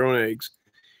milk and your own eggs,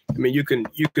 I mean, you can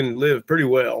live pretty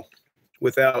well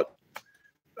without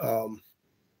a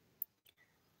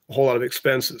whole lot of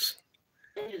expenses.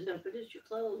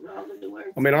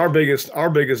 I mean, our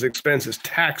biggest expense is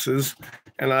taxes,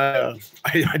 and I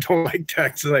don't like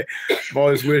taxes. I've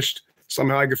always wished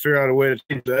somehow I could figure out a way to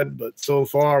change that, but so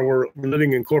far we're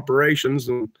living in corporations,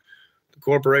 and the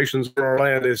corporations in our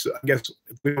land is, I guess,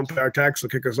 if we don't pay our tax, they'll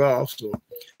kick us off. So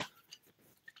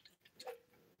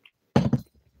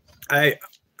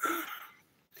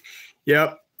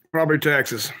property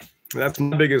taxes. That's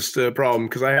my biggest problem,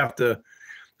 because I have to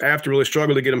really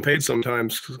struggle to get them paid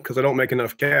sometimes, because I don't make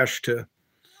enough cash to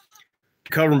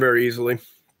cover them very easily.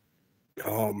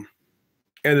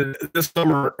 And this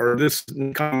summer, or this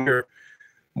coming year,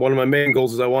 one of my main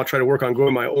goals is I want to try to work on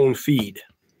growing my own feed,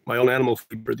 my own animal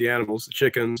feed for the animals, the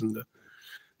chickens and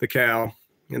the cow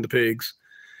and the pigs,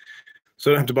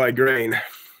 so I don't have to buy grain.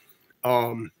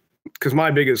 Because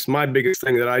my biggest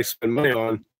thing that I spend money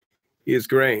on is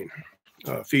grain,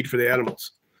 feed for the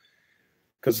animals.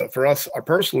 Because for us,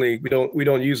 personally, we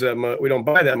don't use that much. We don't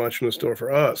buy that much from the store for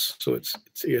us, so it's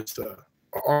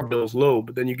our bill's low.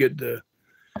 But then you get the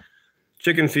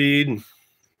chicken feed, and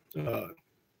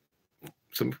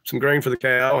some grain for the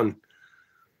cow, and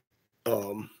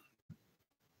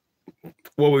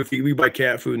we buy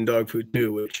cat food and dog food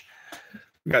too, which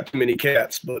we got too many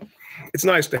cats. But it's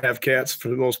nice to have cats for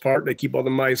the most part. They keep all the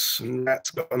mice and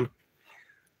rats gone.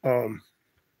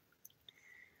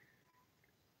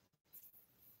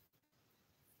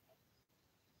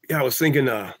 Yeah, I was thinking,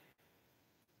 I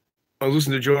was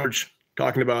listening to George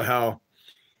talking about how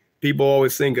people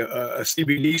always think a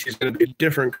CBDC is going to be a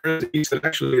different currency. He said,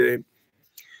 actually, it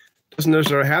doesn't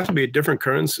necessarily have to be a different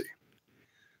currency.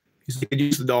 He said they could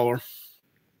use the dollar,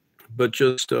 but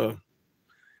just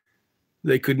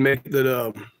they could make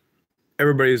that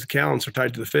everybody's accounts are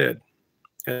tied to the Fed.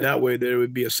 And that way there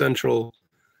would be a central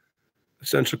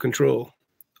control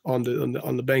on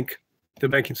the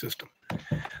banking system.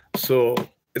 So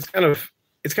it's kind of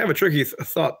a tricky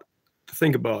thought to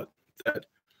think about, that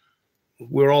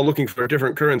we're all looking for a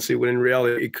different currency when in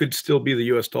reality it could still be the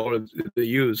US dollar that they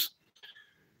use,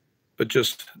 but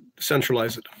just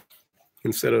centralize it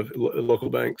instead of local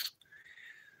banks.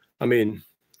 I mean,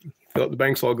 if the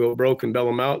banks all go broke and bail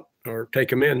them out or take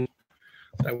them in,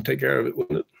 that would take care of it,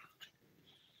 wouldn't it?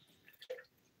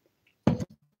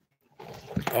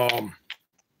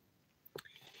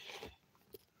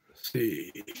 Let's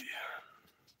see.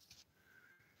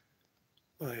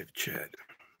 Live chat.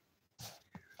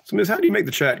 So, Miss, how do you make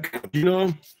the chat? Do you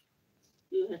know?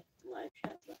 You hit the live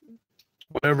chat button.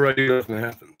 Whenever I do, nothing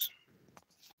happens.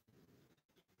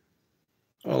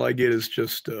 All I get is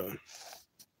just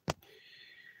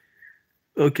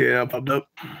okay. Now popped up.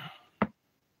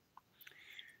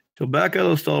 So back out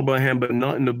of the stall by hand, but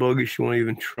not in the buggy. She won't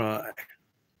even try.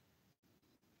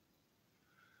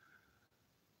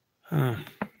 Huh.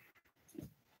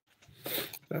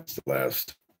 That's the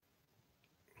last.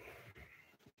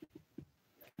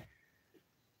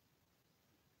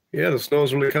 Yeah, the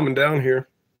snow's really coming down here.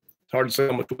 It's hard to say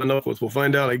how much we'll end up with. We'll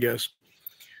find out, I guess.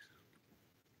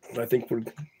 I think we're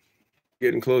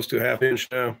getting close to a half inch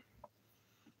now.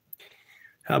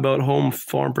 How about home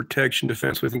farm protection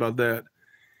defense? What do you think about that?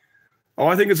 Oh,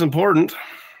 I think it's important.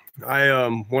 When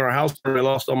our house burned, I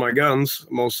lost all my guns for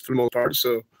the most part.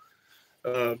 So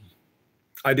I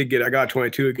got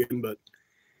 22 again, but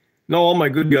no, all my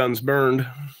good guns burned.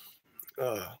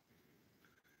 Oh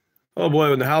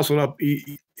boy, when the house went up,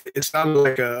 it sounded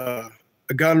like a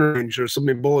gun range or so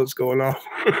many bullets going off.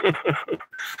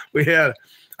 I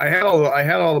had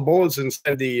all the bullets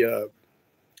inside the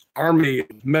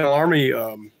metal army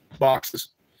boxes,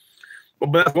 Well,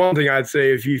 but that's one thing I'd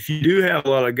say. If you do have a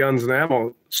lot of guns and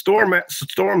ammo, store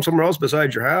them somewhere else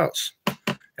besides your house.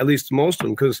 At least most of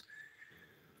them, because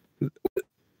if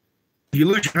you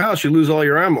lose your house, you lose all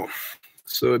your ammo.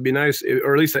 So it'd be nice,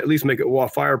 or at least make it a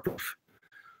fireproof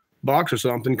box or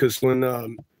something. Because when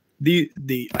the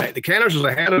canisters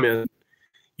I had them in,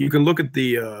 you can look at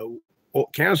the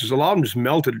canisters. A lot of them just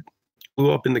melted,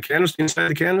 blew up in the canister inside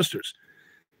the canisters,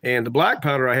 and the black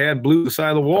powder I had blew the side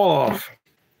of the wall off.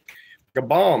 A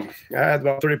bomb. I had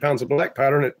about 30 pounds of black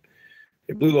powder, and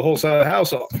it blew the whole side of the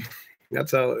house off.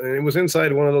 That's how, and it was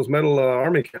inside one of those metal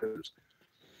army canisters.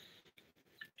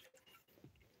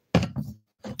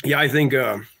 Yeah, I think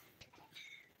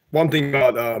one thing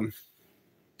about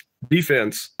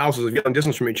defense, houses of young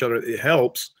distance from each other, it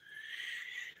helps.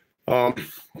 A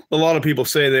lot of people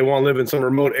say they want to live in some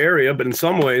remote area, but in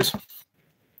some ways,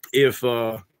 if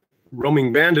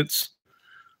roaming bandits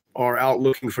are out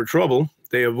looking for trouble,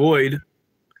 they avoid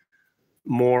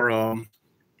more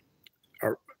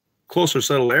or closer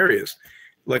settled areas,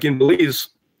 like in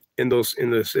Belize, in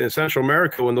Central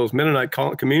America, when those Mennonite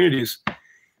communities,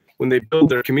 when they build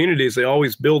their communities, they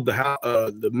always build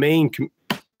the main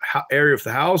area of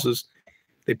the houses.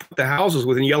 They put the houses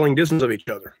within yelling distance of each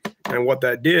other, and what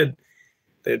that did,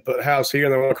 they'd put a house here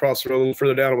and then one across the road, a little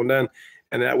further down, one down,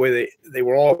 and that way they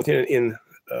were all in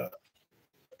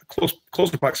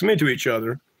closer proximity to each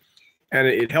other. And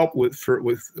it helped with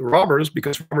robbers,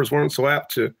 because robbers weren't so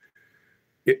apt to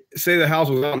say the house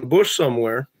was out in the bush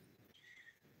somewhere.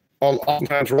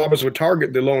 Oftentimes robbers would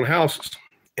target the lone houses,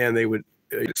 and they would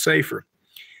make it safer.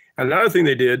 And another thing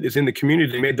they did is in the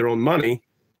community, they made their own money,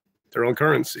 their own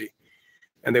currency,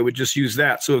 and they would just use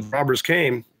that. So if robbers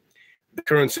came, the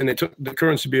currency, and they took the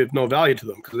currency to be of no value to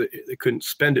them because they couldn't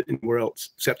spend it anywhere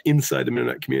else except inside the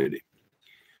Mennonite community.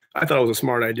 I thought it was a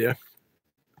smart idea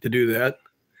to do that.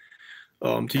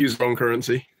 To use their own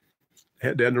currency. They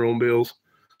had their own bills.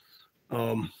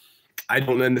 I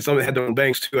don't, and some had their own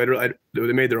banks too.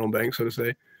 They made their own banks, so to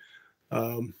say.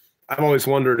 I've always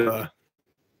wondered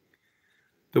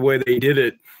the way they did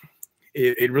it.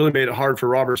 It really made it hard for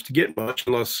robbers to get much,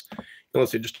 unless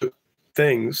they just took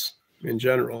things in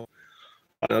general.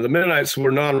 The Mennonites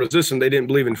were non-resistant. They didn't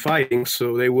believe in fighting,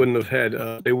 so they wouldn't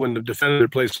have defended their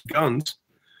place with guns.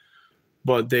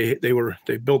 But they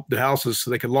built the houses so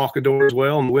they could lock the doors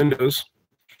well and the windows,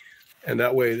 and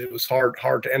that way it was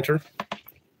hard to enter.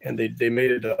 And they made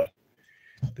it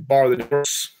they bar the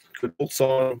doors, put bolts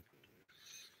on.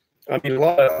 I mean, a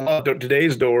lot of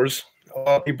today's doors, a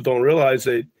lot of people don't realize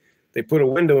they put a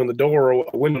window in the door or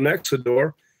a window next to the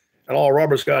door, and all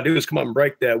robbers got to do is come up and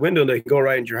break that window, and they can go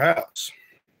right into your house.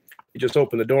 You just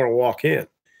open the door and walk in.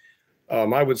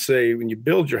 I would say when you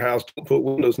build your house, don't put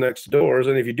windows next to doors.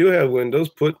 And if you do have windows,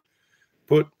 put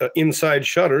inside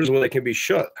shutters where they can be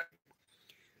shut.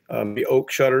 The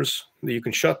oak shutters that you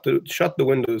can shut the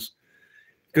windows.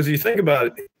 Because if you think about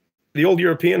it, the old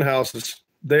European houses,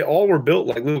 they all were built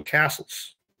like little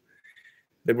castles.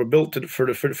 They were built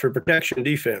for protection and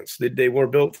defense. They were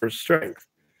built for strength.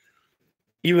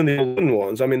 Even the wooden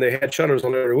ones, I mean, they had shutters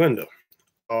on every window.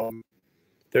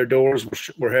 Their doors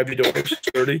were heavy doors,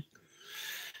 sturdy.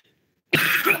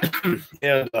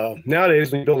 And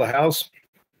nowadays, when you build a house,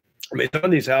 I mean, some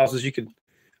of these houses, you could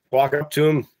walk up to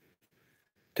them,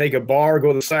 take a bar, go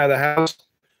to the side of the house,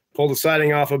 pull the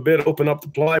siding off a bit, open up the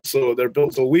ply. So they're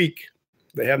built so weak,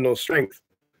 they have no strength.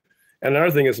 And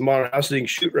another thing is, modern houses, you can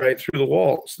shoot right through the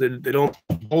walls.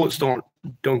 Bullets don't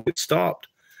get stopped.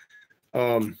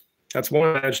 That's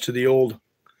one edge to the old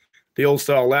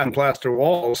style Latin plaster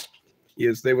walls,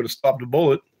 is they would have stopped a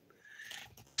bullet.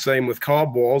 Same with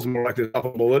cob walls, more likely to stop a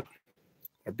bullet,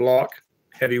 or block,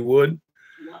 heavy wood.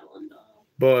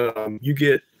 But you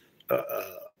get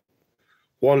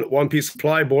one piece of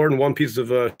plyboard and one piece of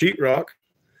sheetrock.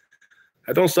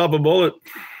 I don't stop a bullet.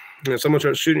 And if someone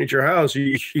starts shooting at your house,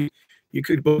 you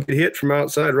could both get hit from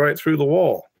outside right through the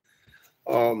wall.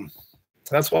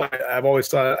 That's why I've always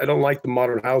thought I don't like the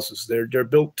modern houses. They're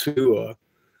built to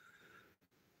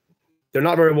they're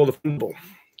not very well defendable.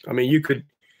 I mean, you could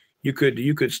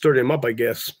stir them up, I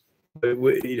guess. But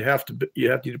you'd have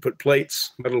to put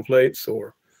plates, metal plates,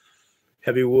 or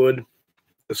heavy wood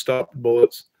to stop the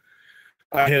bullets.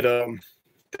 I had the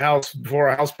house before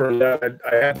our house burned down.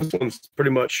 I had this one's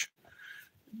pretty much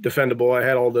defendable. I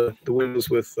had all the windows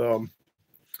with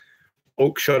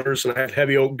oak shutters, and I had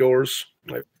heavy oak doors.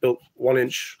 I built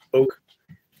 1-inch oak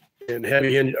and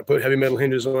I put heavy metal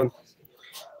hinges on.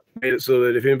 Made it so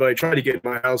that if anybody tried to get in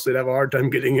my house, they'd have a hard time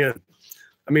getting in.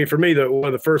 I mean, for me, one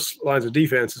of the first lines of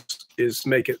defense is to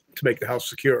make the house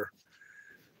secure.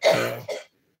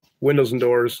 Windows and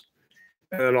doors,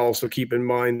 And also keep in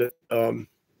mind that Keep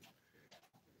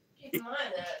in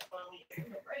mind that when we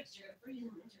breaks, you're gonna freeze in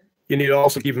winter. you need to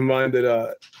also keep in mind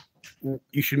that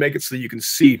you should make it so you can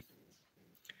see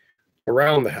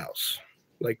around the house.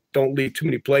 Like, don't leave too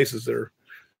many places that are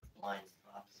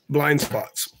blind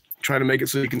spots. Try to make it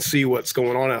so you can see what's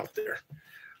going on out there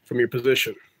from your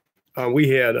position. We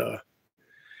had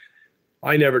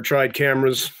I never tried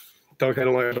cameras. I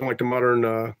don't like the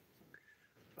modern.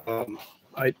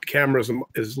 Cameras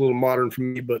is a little modern for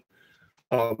me, but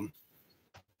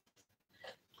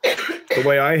the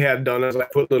way I had done is I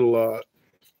put little.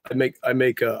 I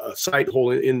make a sight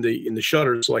hole in the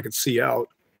shutter so I could see out.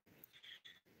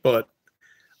 But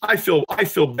I feel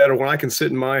better when I can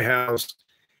sit in my house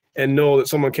and know that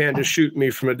someone can't just shoot me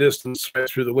from a distance right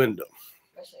through the window.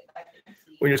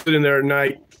 When you're sitting there at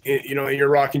night, in your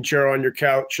rocking chair on your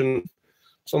couch, and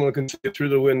someone can see through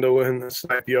the window and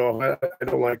snipe you off. I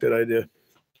don't like that idea.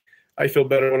 I feel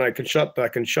better when I can shut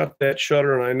that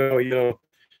shutter, and I know,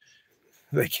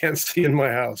 they can't see in my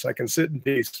house. I can sit in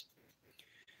peace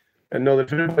and know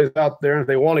that if anybody's out there, if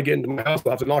they want to get into my house,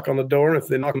 they'll have to knock on the door. And if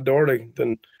they knock on the door,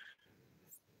 then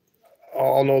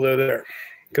I'll know they're there.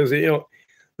 Because, the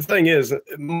thing is,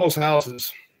 most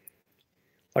houses,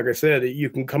 like I said, you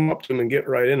can come up to them and get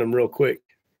right in them real quick.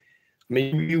 I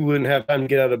mean, you wouldn't have time to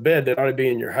get out of bed. They'd already be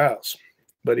in your house.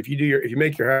 But if you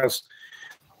make your house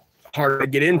harder to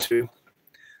get into,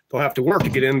 they'll have to work to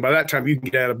get in. By that time, you can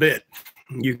get out of bed.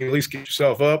 You can at least get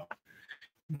yourself up,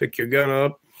 pick your gun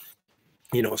up,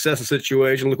 assess the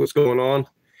situation, look what's going on.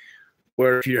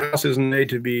 Where if your house isn't made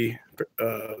to be,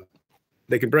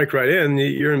 they can break right in.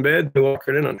 You're in bed, they walk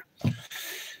right in on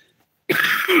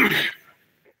you.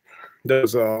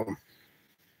 There's the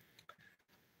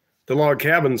log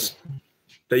cabins.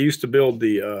 They used to build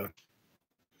the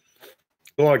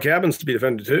log cabins to be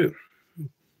defended too.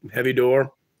 Heavy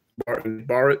door,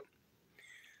 bar it,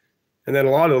 and then a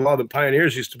lot of the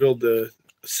pioneers used to build the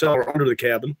cellar under the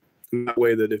cabin. In that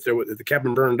way, that if the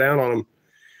cabin burned down on them,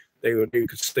 they could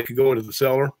go into the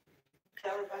cellar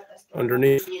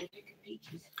underneath.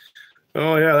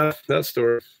 Oh yeah, that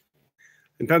story.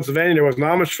 In Pennsylvania, there was an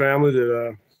Amish family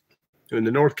that in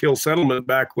the North Kill settlement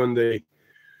back when the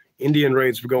Indian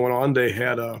raids were going on. They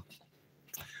had the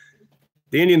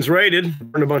Indians raided,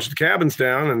 burned a bunch of the cabins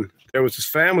down, and there was this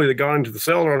family that got into the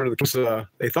cellar under the.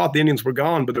 They thought the Indians were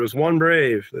gone, but there was one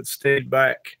brave that stayed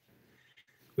back.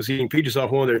 Was eating peaches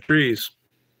off one of their trees,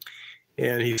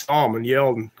 and he saw them and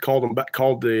yelled and called them back,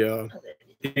 called the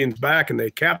Indians back, and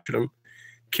they captured them,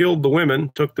 killed the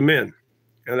women, took them in,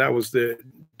 and that was the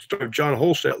story of John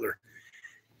Holstetler.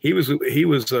 He was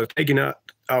taken out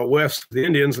west with the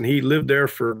Indians, and he lived there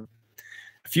for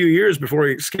a few years before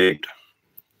he escaped.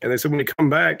 And they said when he came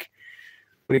back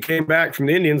from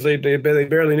the Indians, they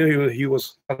barely knew he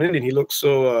was an Indian. He looked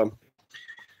so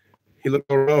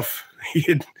rough.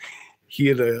 He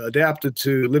had adapted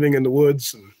to living in the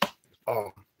woods, and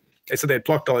they said they had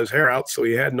plucked all his hair out, so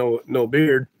he had no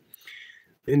beard.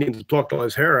 The Indians had plucked all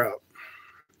his hair out,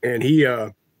 and he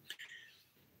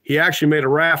actually made a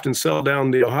raft and sailed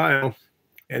down the Ohio.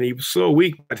 And he was so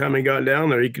weak by the time he got down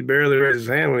there, he could barely raise his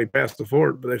hand when he passed the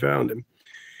fort. But they found him.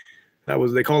 I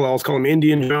was calling him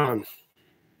Indian John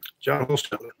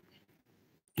Holstetler.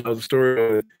 That was the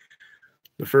story of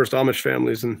the first Amish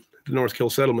families in the North Kill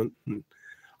settlement. And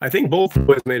I think both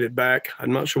boys made it back.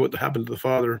 I'm not sure what happened to the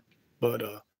father, but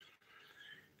the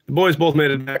boys both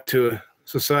made it back to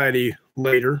society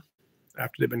later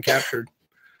after they'd been captured.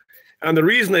 And the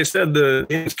reason they said the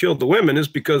Indians killed the women is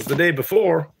because the day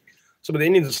before, some of the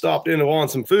Indians had stopped in to want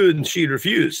some food, and she'd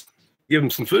refused to give them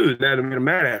some food, and that made them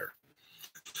mad at her.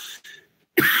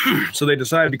 So they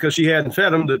decided because she hadn't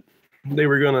fed them that they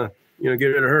were going to, get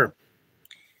rid of her.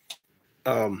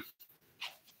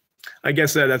 I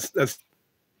guess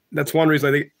that's one reason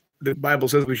I think the Bible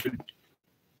says we should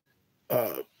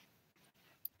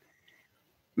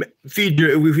feed.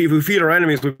 If we feed our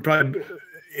enemies, we probably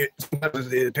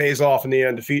sometimes it pays off in the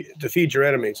end to feed your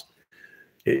enemies.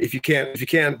 If you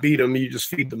can't beat them, you just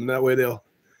feed them. That way they'll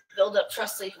build up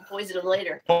trust so you can poison them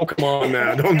later. Oh, come on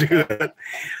now. Don't do that.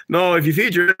 No, if you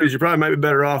feed your enemies, you probably might be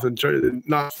better off than try to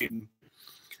not feed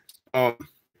them.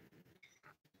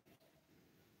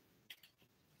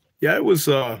 Yeah, it was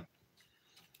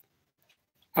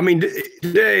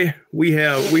today we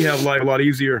have life a lot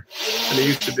easier than it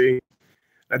used to be.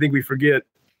 I think we forget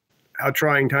how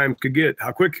trying times could get,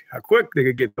 how quick they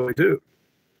could get really too.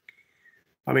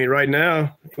 I mean, right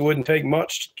now, it wouldn't take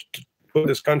much to put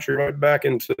this country right back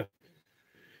into,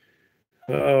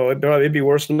 it'd be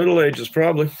worse than the Middle Ages,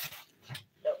 probably.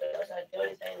 Nobody knows how to do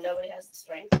anything. Nobody has the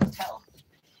strength to tell.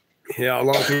 Yeah, a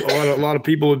lot of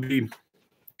people would be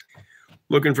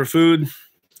looking for food.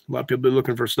 A lot of people be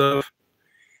looking for stuff.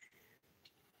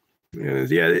 And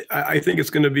yeah, I think it's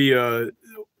going to be one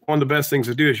of the best things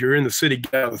to do. If you're in the city,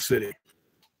 get out of the city.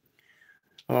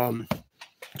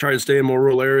 Try to stay in more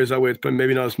rural areas. That way, it's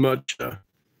maybe not as much,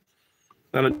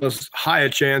 not as high a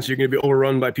chance you're going to be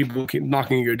overrun by people who keep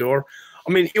knocking at your door.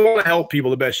 I mean, you want to help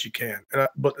people the best you can,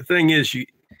 but the thing is,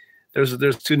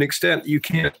 there's to an extent you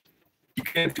can't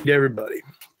feed everybody,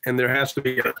 and there has to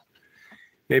be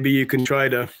maybe you can try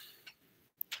to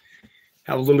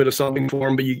have a little bit of something for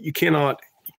them, but you cannot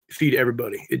feed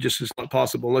everybody. It just is not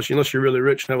possible unless you're really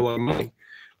rich and have a lot of money,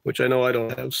 which I know I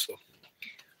don't have. So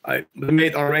our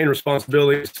main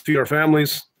responsibility is to feed our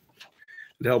families,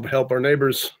 to help our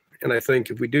neighbors, and I think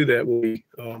if we do that, we'll be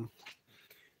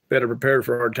better prepared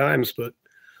for hard times. But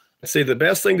I'd say the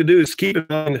best thing to do is keep in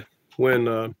mind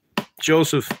when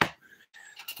Joseph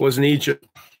was in Egypt,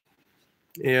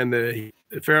 and the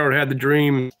Pharaoh had the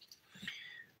dream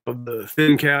of the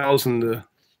thin cows and the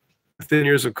thin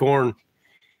ears of corn,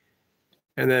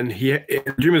 and then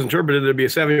the dream was interpreted there'd be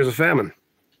 7 years of famine.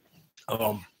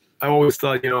 I always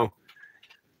thought,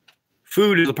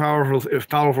 food is a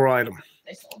powerful item.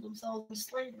 They sold themselves into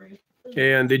slavery.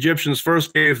 And the Egyptians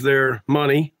first gave their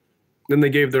money, then they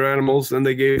gave their animals, then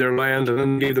they gave their land, and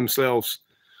then they gave themselves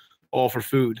all for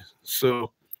food.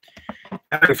 So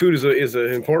having food is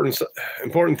an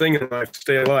important thing in life to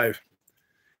stay alive.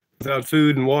 Without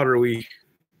food and water,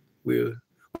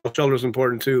 shelter is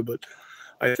important too. But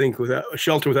I think without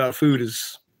shelter, without food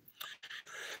is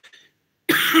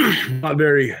not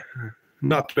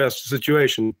the best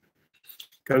situation.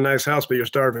 Got a nice house, but you're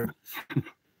starving.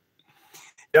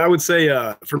 Yeah, I would say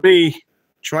for me,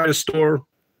 try to store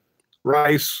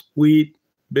rice, wheat,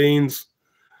 beans,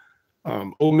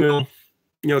 oatmeal,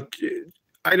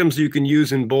 items you can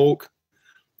use in bulk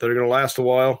that are going to last a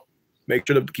while. Make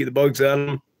sure to keep the bugs out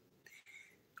of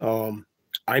them.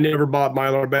 I never bought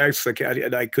Mylar bags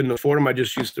because I couldn't afford them. I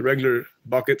just used the regular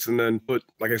buckets and then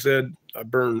like I said, I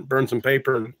burn some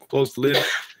paper and close the lid.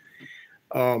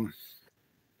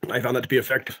 I found that to be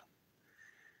effective.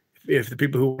 If the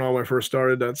people who were on when I first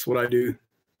started, that's what I do.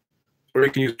 Or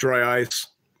you can use dry ice,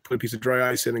 put a piece of dry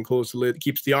ice in and close the lid. It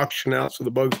keeps the oxygen out so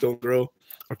the bugs don't grow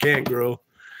or can't grow,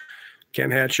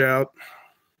 can't hatch out.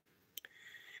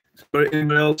 But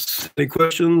anyone else, any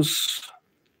questions?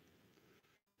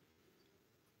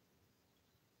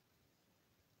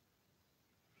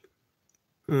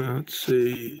 Let's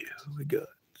see what we got.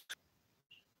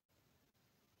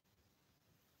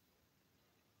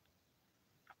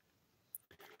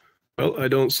 Well, I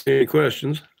don't see any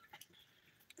questions.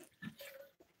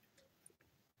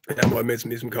 Yeah, I made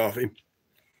me some coffee.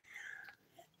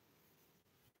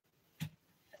 That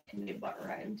can be a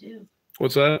barter item too.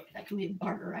 What's that? That can be a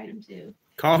barter item too.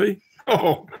 Coffee?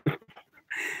 Oh,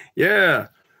 yeah.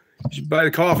 You should buy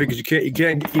the coffee because you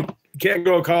can't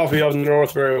grow coffee up in the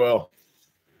north very well.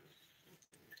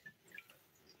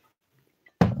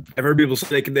 I've heard people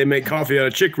say they make coffee out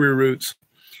of chicory roots.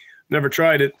 Never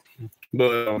tried it,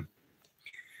 but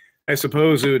I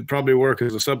suppose it would probably work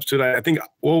as a substitute. I think.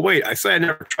 Well, wait. I say I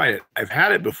never tried it. I've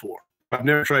had it before. I've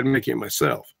never tried making it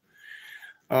myself.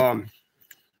 Didn't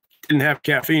have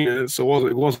caffeine in it, so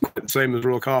it wasn't quite the same as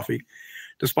real coffee.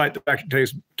 Despite the fact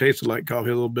it tasted like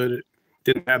coffee a little bit, it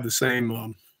didn't have the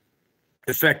same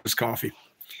effect as coffee.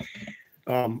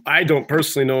 I don't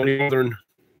personally know any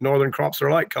northern crops that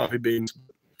are like coffee beans.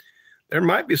 There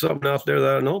might be something out there that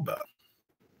I don't know about.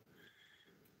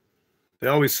 They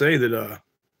always say that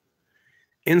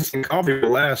instant coffee will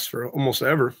last for almost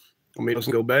ever. I mean, it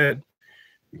doesn't go bad.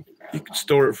 You can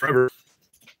store it forever.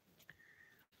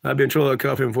 I've been trying that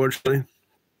coffee, unfortunately.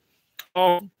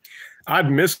 Oh, I've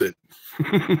missed it.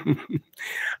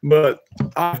 But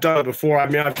I've done it before. I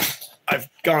mean, I've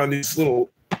gone these little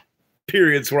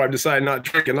periods where I've decided not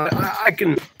to drink, and I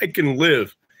can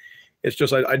live. It's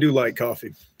just I do like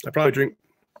coffee. I probably drink.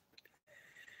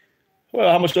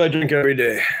 Well, how much do I drink every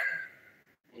day?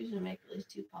 I usually make at least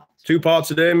 2 pots. 2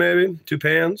 pots a day, maybe 2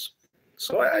 pans.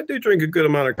 So I do drink a good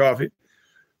amount of coffee,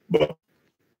 but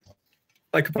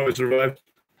I could probably survive.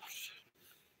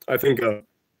 I think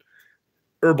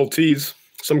herbal teas,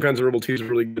 some kinds of herbal teas are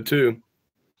really good too.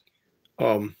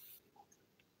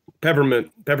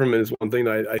 Peppermint is one thing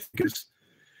that I think is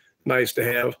nice to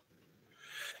have.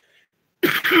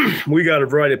 We got a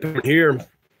variety of peppermint here.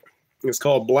 It's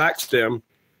called Black Stem,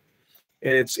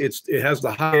 and it has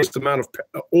the highest amount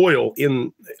of oil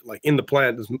in the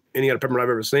plant as any other peppermint I've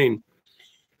ever seen.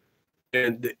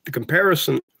 And the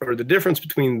comparison or the difference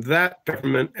between that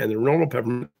peppermint and the normal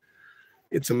peppermint,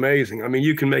 it's amazing. I mean,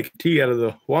 you can make tea out of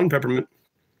the one peppermint,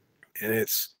 and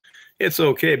it's it's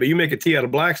okay. But you make a tea out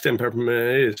of black stem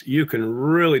peppermint, you can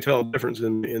really tell the difference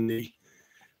in the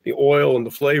oil and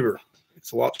the flavor.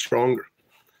 It's a lot stronger.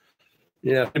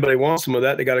 Yeah, if anybody wants some of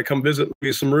that, they got to come visit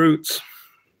me some roots.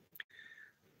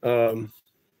 Down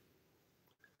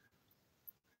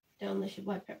they should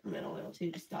buy peppermint oil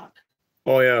too to stock.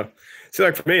 Oh yeah. See,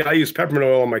 like for me, I use peppermint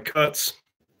oil on my cuts.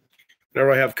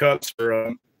 Whenever I have cuts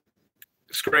or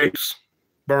scrapes,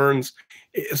 burns,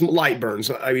 it's light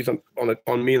burns. I use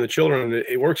on me and the children, and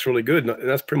it works really good. And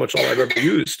that's pretty much all I've ever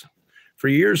used for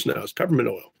years now. Is peppermint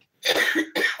oil.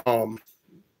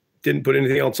 Didn't put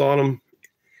anything else on them.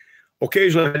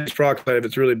 Occasionally, I use peroxide if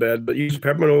it's really bad, but using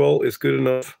peppermint oil is good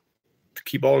enough to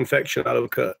keep all infection out of a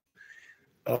cut.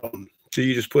 So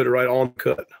you just put it right on the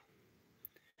cut.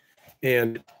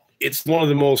 And it's one of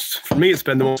the most, for me, it's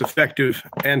been the most effective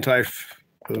I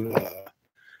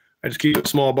just keep a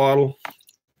small bottle,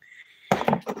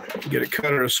 get a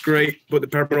cut or a scrape, put the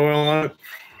peppermint oil on it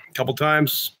a couple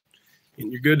times,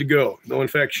 and you're good to go. No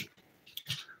infection.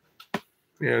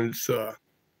 And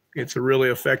it's a really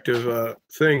effective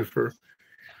thing for.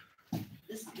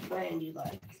 This is the brand you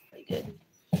like. It's pretty good.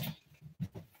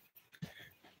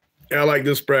 Yeah, I like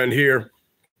this brand here.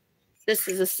 This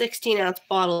is a 16-ounce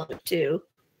bottle of it too.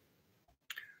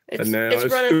 It's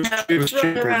it's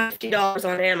running around $50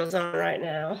 on Amazon right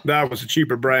now. That was a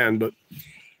cheaper brand, but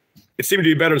it seemed to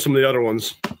be better than some of the other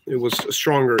ones. It was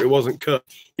stronger. It wasn't cut.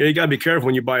 You got to be careful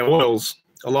when you buy oils.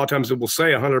 A lot of times it will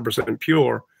say 100%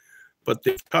 pure, but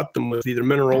they cut them with either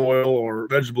mineral oil or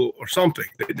vegetable or something.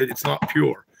 It's not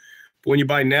pure. But when you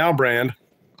buy Now brand,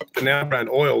 the Now brand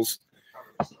oils,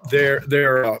 they're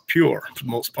pure for the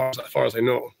most part, as far as I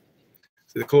know.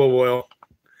 See, the clove oil.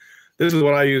 This is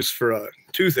what I use for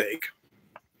toothache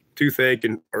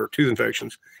or tooth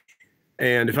infections.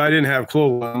 And if I didn't have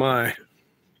clove oil,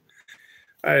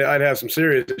 I'd have some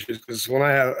serious issues, because when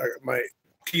I have my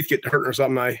teeth get hurting or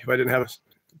something, if I didn't have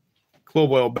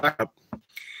clove oil backup.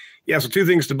 Yeah, so 2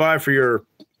 things to buy for your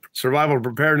survival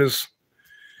preparedness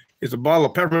is a bottle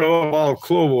of peppermint oil, a bottle of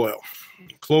clove oil.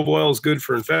 Clove oil is good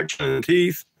for infection in the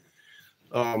teeth.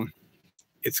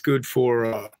 It's good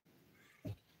for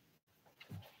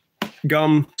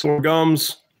sore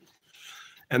gums,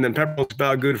 and then peppermint's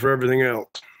about good for everything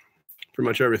else, pretty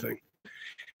much everything.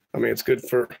 I mean, it's good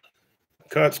for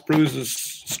cuts, bruises,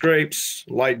 scrapes,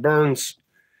 light burns.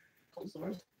 Cold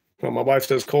sores. Well, my wife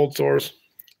says cold sores.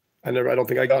 I don't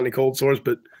think I got any cold sores,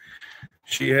 but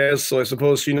she has, so I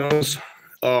suppose she knows.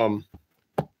 Well,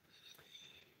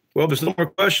 there's no more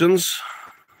questions.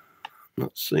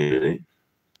 Not seeing any.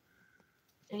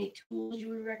 Any tools you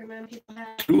would recommend people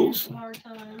have? Tools? For hard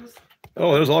times?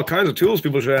 Oh, there's all kinds of tools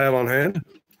people should have on hand.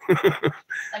 Like,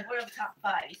 what are the top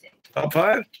 5, you think? Top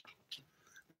 5?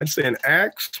 I'd say an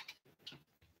axe.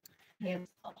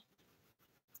 Handsaw.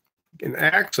 An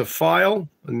axe, a file,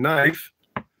 a knife,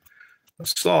 a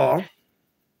saw.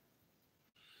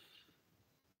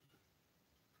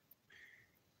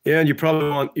 Yeah, and you probably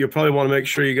want to make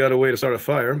sure you got a way to start a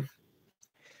fire.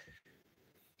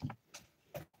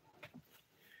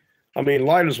 I mean,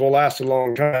 lighters will last a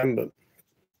long time, but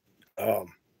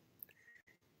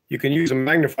you can use a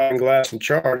magnifying glass and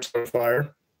charge for a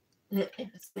fire. If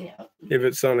it's sunny out. If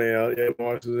it's sunny out, yeah.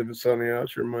 If it's sunny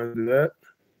out, you remind me of that.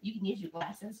 You can use your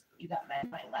glasses. You got my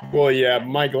glasses. Well, yeah,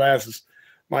 my glasses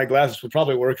would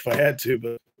probably work if I had to,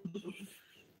 but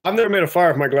I've never made a fire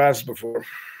with my glasses before.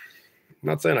 I'm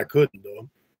not saying I couldn't, though.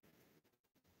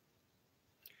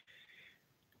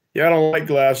 Yeah, I don't like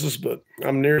glasses, but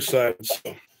I'm nearsighted,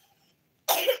 so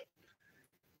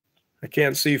I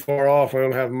can't see far off. I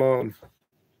don't have them on.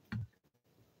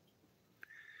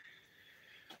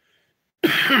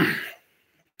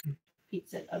 Pete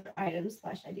said other items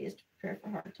 / ideas to prepare for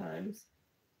hard times.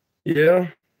 Yeah.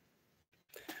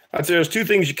 I'd say there's 2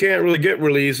 things you can't really get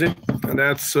really easy, and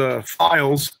that's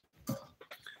files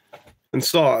and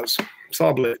saw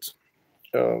blades.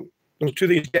 Those 2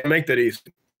 things you can't make that easy.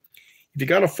 If you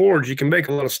got a forge, you can make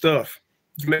a lot of stuff.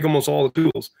 You can make almost all the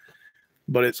tools,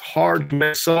 but it's hard to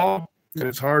make a saw and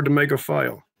it's hard to make a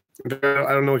file. I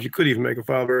don't know if you could even make a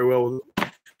file very well,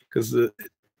 because the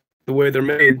way they're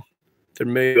made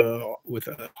with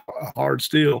a hard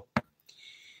steel.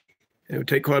 It would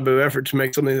take quite a bit of effort to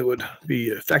make something that would be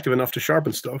effective enough to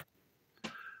sharpen stuff.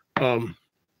 I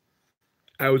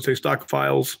would say stock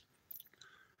files,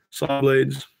 saw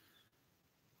blades.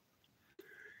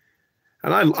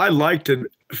 And I like to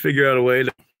figure out a way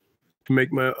to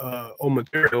make my own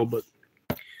material, but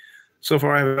so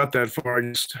far I haven't got that far.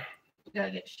 You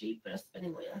gotta get sheep and a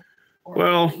spinning wheel.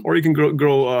 Or you can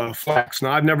grow flax.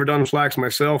 Now, I've never done flax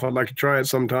myself. I'd like to try it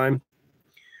sometime.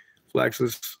 Flax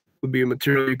is would be a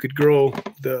material you could grow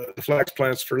the flax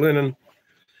plants for linen.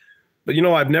 But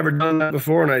I've never done that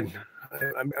before, and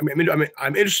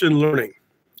I'm interested in learning.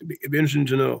 It'd be interesting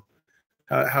to know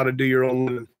how to do your own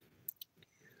linen.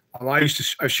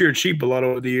 I've sheared sheep a lot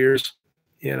over the years,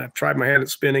 and I've tried my hand at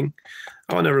spinning.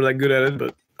 I was never that good at it,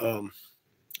 but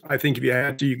I think if you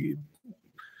had to,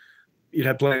 you'd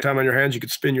have plenty of time on your hands. You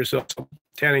could spin yourself.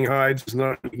 Tanning hides is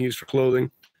not used for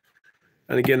clothing.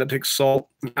 And again, that takes salt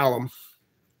and alum,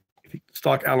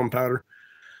 stock alum powder,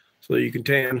 so that you can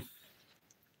tan.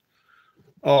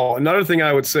 Oh, another thing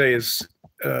I would say is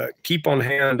keep on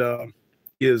hand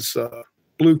is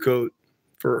Blue Coat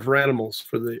for animals,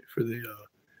 for the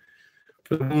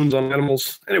wounds on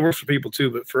animals, and it works for people too.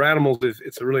 But for animals,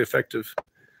 it's a really effective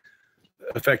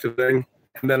thing.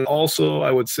 And then also,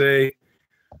 I would say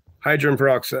hydrogen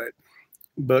peroxide,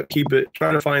 but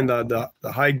try to find the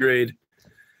high grade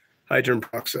hydrogen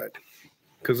peroxide,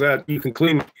 because that you can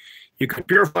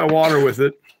purify water with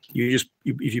it.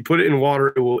 If you put it in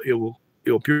water, it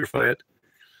will purify it.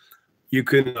 You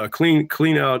can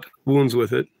clean out wounds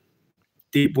with it,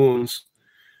 deep wounds.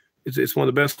 It's one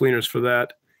of the best cleaners for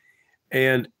that,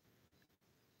 and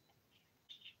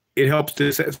it helps to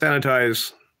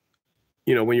sanitize.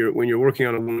 When you're working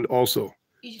on a wound, also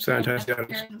sanitize the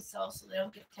items. Themselves so they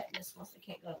don't get tetanus once they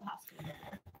can't go to the hospital.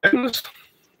 Tetanus?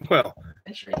 Well,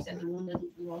 make sure you said the wound didn't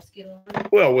lose skin on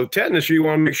it. Well, with tetanus, you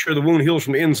want to make sure the wound heals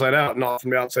from the inside out, not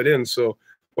from the outside in. So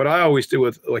what I always do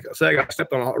with, like, say I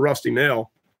stepped on a rusty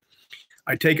nail,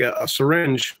 I take a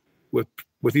syringe with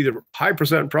either high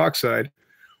percent peroxide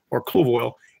or clove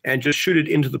oil and just shoot it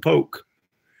into the poke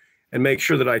and make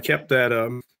sure that I kept that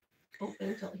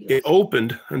it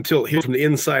opened until it healed from the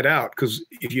inside out, because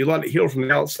if you let it heal from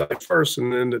the outside first,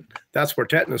 and then that's where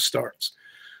tetanus starts.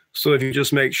 So if you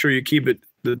just make sure you keep it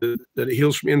that it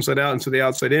heals from inside out and to the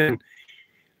outside in,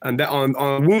 and that on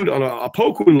a wound, on a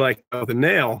poke wound like the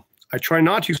nail, I try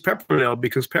not to use peppermint oil,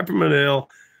 because peppermint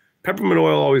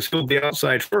oil always healed the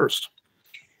outside first.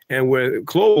 And with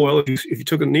clove oil, if you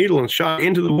took a needle and shot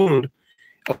into the wound,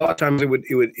 a lot of times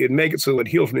it'd make it so it would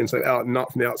heal from the inside out and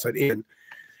not from the outside in.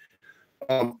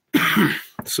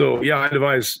 So yeah, I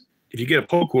advise if you get a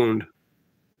poke wound,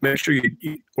 make sure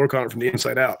you work on it from the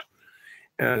inside out,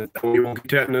 and you won't get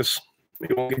tetanus.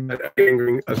 You won't get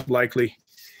gangrene as likely.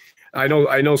 I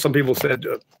know some people said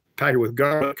pack it with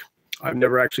garlic. I've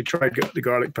never actually tried the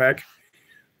garlic pack.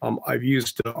 I've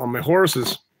used on my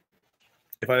horses.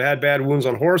 If I had bad wounds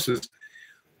on horses,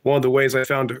 one of the ways I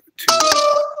found to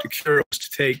cure it was to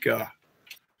take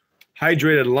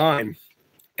hydrated lime,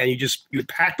 and you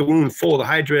pack the wound full of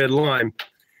the hydrated lime.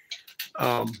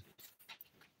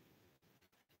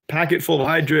 Pack it full of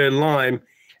hydrated lime,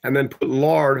 and then put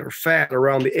lard or fat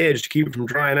around the edge to keep it from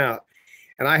drying out.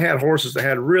 And I had horses that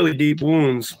had really deep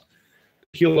wounds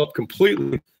healed up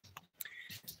completely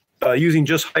using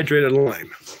just hydrated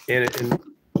lime, and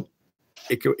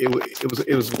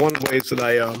it was one of the ways that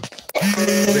I was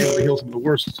able to heal some of the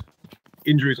worst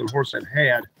injuries on horse I've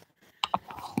had.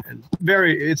 And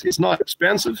it's not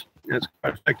expensive, and it's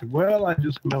quite effective. Well, I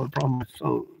just have a problem with my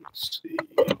phone. Let's see.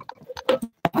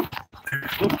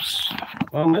 Oops.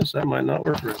 Well, that might not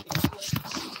work very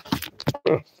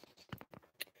well.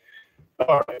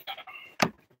 All right.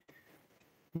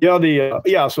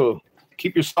 Yeah, so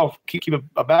keep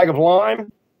a bag of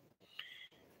lime,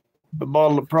 a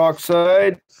bottle of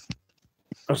peroxide,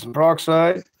 or some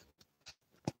peroxide,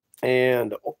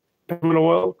 and peppermint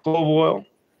oil, clove oil,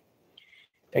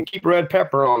 and keep red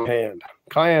pepper on hand,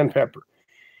 cayenne pepper,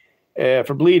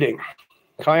 for bleeding.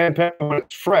 Cayenne pepper when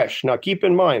it's fresh. Now, keep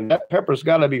in mind, that pepper's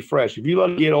got to be fresh. If you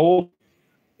let it get old,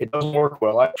 it doesn't work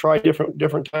well. I've tried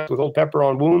different types with old pepper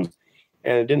on wounds,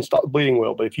 and it didn't stop bleeding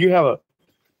well. But if you have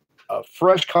a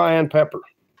fresh cayenne pepper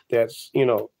that's,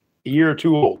 a year or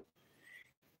two old,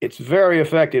 it's very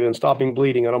effective in stopping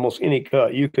bleeding on almost any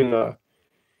cut. You can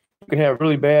have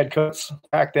really bad cuts,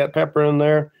 pack that pepper in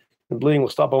there, and bleeding will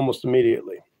stop almost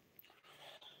immediately.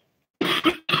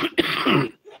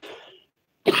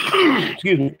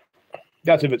 Excuse me.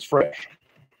 That's if it's fresh.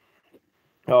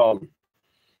 I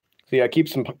keep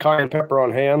some cayenne pepper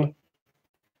on hand.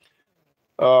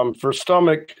 For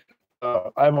stomach,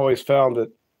 I've always found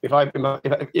that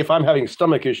if I'm having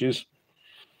stomach issues,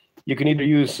 you can either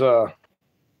use.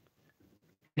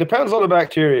 Depends on the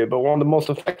bacteria, but one of the most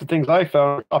effective things I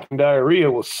found stopping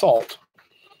diarrhea was salt.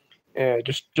 And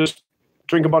just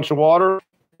drink a bunch of water,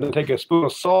 then take a spoon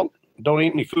of salt. Don't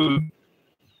eat any food.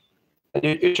 And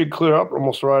it should clear up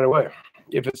almost right away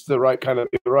if it's the right kind of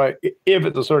if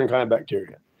it's a certain kind of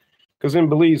bacteria. Because in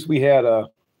Belize we had and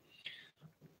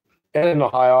in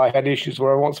Ohio I had issues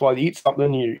where once in a while you eat something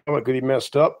and your stomach could be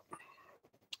messed up.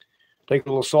 Take a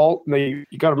little salt. And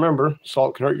you got to remember,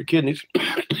 salt can hurt your kidneys.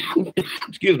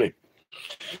 Excuse me.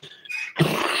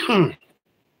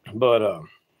 But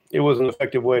it was an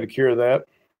effective way to cure that.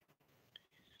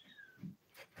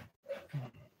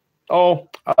 Oh,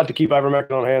 I like to keep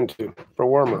ivermectin on hand too for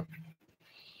wormer.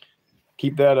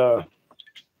 Keep that.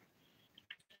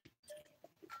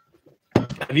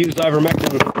 I've used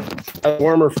ivermectin as a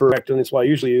wormer for ivermectin. That's what I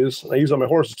usually use. I use on my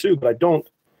horses too, but I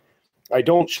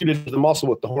don't shoot it into the muscle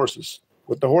with the horses.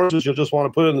 With the horses, you'll just want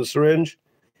to put it in the syringe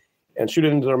and shoot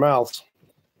it into their mouths.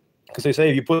 Because they say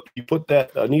if you put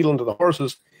that needle into the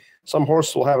horses, some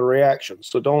horses will have a reaction.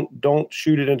 So don't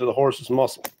shoot it into the horse's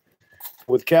muscle.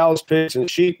 With cows, pigs, and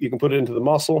sheep, you can put it into the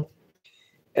muscle.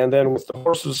 And then with the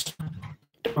horses,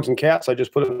 dogs, and cats, I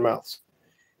just put it in their mouths.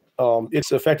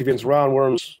 It's effective against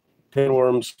roundworms,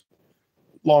 pinworms,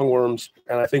 longworms,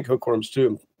 and I think hookworms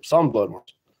too, some bloodworms.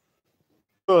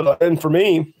 But and for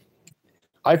me,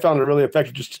 I found it really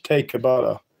effective just to take about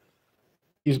a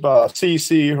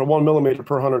cc or 1 millimeter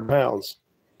per 100 pounds,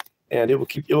 and it will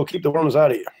keep the worms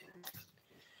out of you.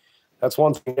 That's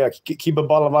one thing. Yeah, keep a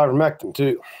bottle of ivermectin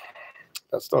too.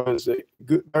 That stuff is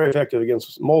very effective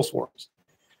against most worms.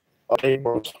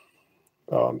 Tapeworms.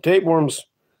 Tapeworms.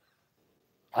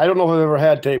 I don't know if I've ever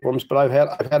had tapeworms, but I've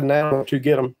had an animal to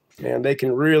get them, and they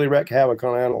can really wreak havoc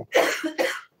on an animal.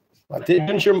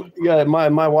 Didn't your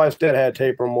my wife's dad had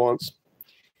tapeworm once?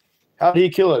 How did he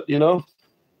kill it? You know?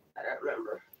 I don't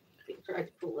remember. He tried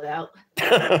to pull it out.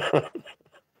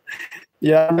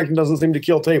 Yeah, ivermectin doesn't seem to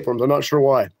kill tapeworms. I'm not sure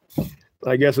why.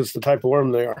 I guess it's the type of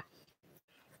worm they are.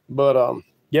 But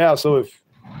yeah. So if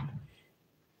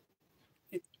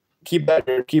keep that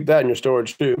in your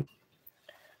storage too.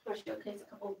 Or showcase a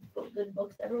couple of good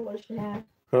books everyone should have.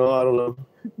 Oh, I don't know.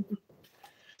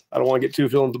 I don't want to get too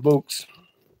filled into books.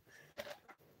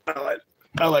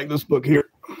 I like this book here.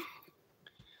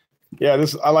 Yeah,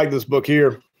 I like this book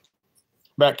here.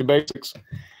 Back to Basics.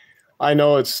 I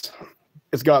know it's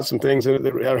got some things in it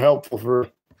that are helpful for.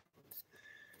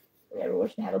 Everyone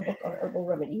should have a book on herbal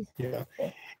remedies. Yeah,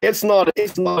 it's not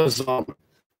as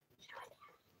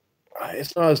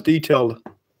detailed.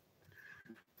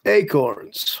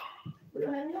 Acorns.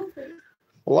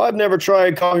 Well, I've never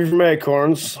tried coffee from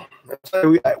acorns.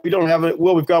 We don't have it.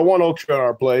 Well, we've got one oak tree on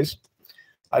our place.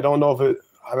 I don't know if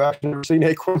I've actually never seen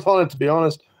acorns on it, to be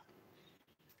honest.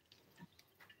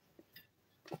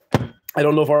 I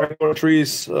don't know if our acorn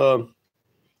trees, for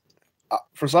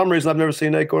some reason, I've never seen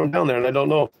an acorn down there, and I don't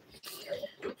know.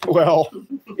 Well,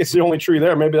 it's the only tree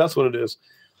there. Maybe that's what it is.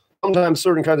 Sometimes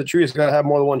certain kinds of trees got to have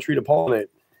more than one tree to pollinate.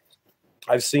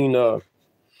 I've seen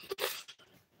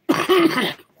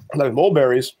like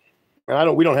mulberries,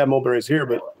 and we don't have mulberries here,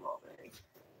 but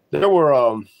there were.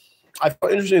 I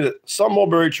found it interesting that some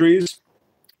mulberry trees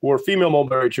were female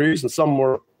mulberry trees, and some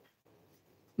were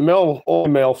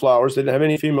only male flowers. They didn't have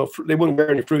any female fruit. They wouldn't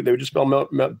bear any fruit. They would just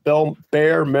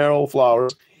bear male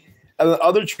flowers. And then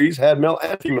other trees had male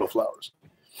and female flowers.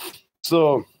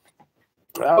 So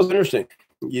that was interesting.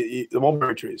 The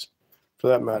mulberry trees, for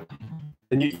that matter.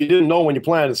 And you didn't know when you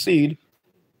planted a seed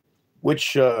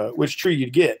which tree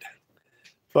you'd get.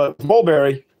 But with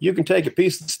mulberry, you can take a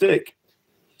piece of the stick,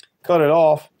 cut it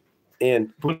off,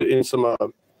 and put it in some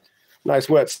nice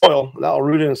wet soil. That'll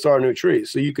root in and start a new tree.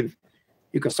 So you can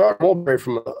start mulberry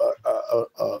from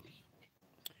a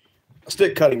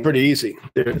stick cutting pretty easy.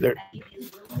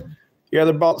 They're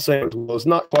about the same as willows.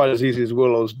 Not quite as easy as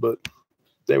willows, but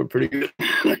they were pretty good.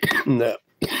 No.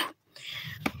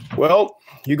 Well,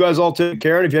 you guys all take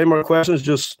care. And if you have any more questions,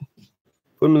 just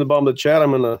put them in the bottom of the chat. I'm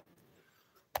going to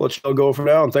let you all go for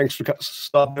now. And thanks for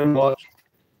stopping and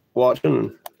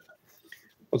watching.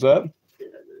 What's that?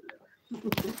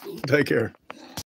 Take care.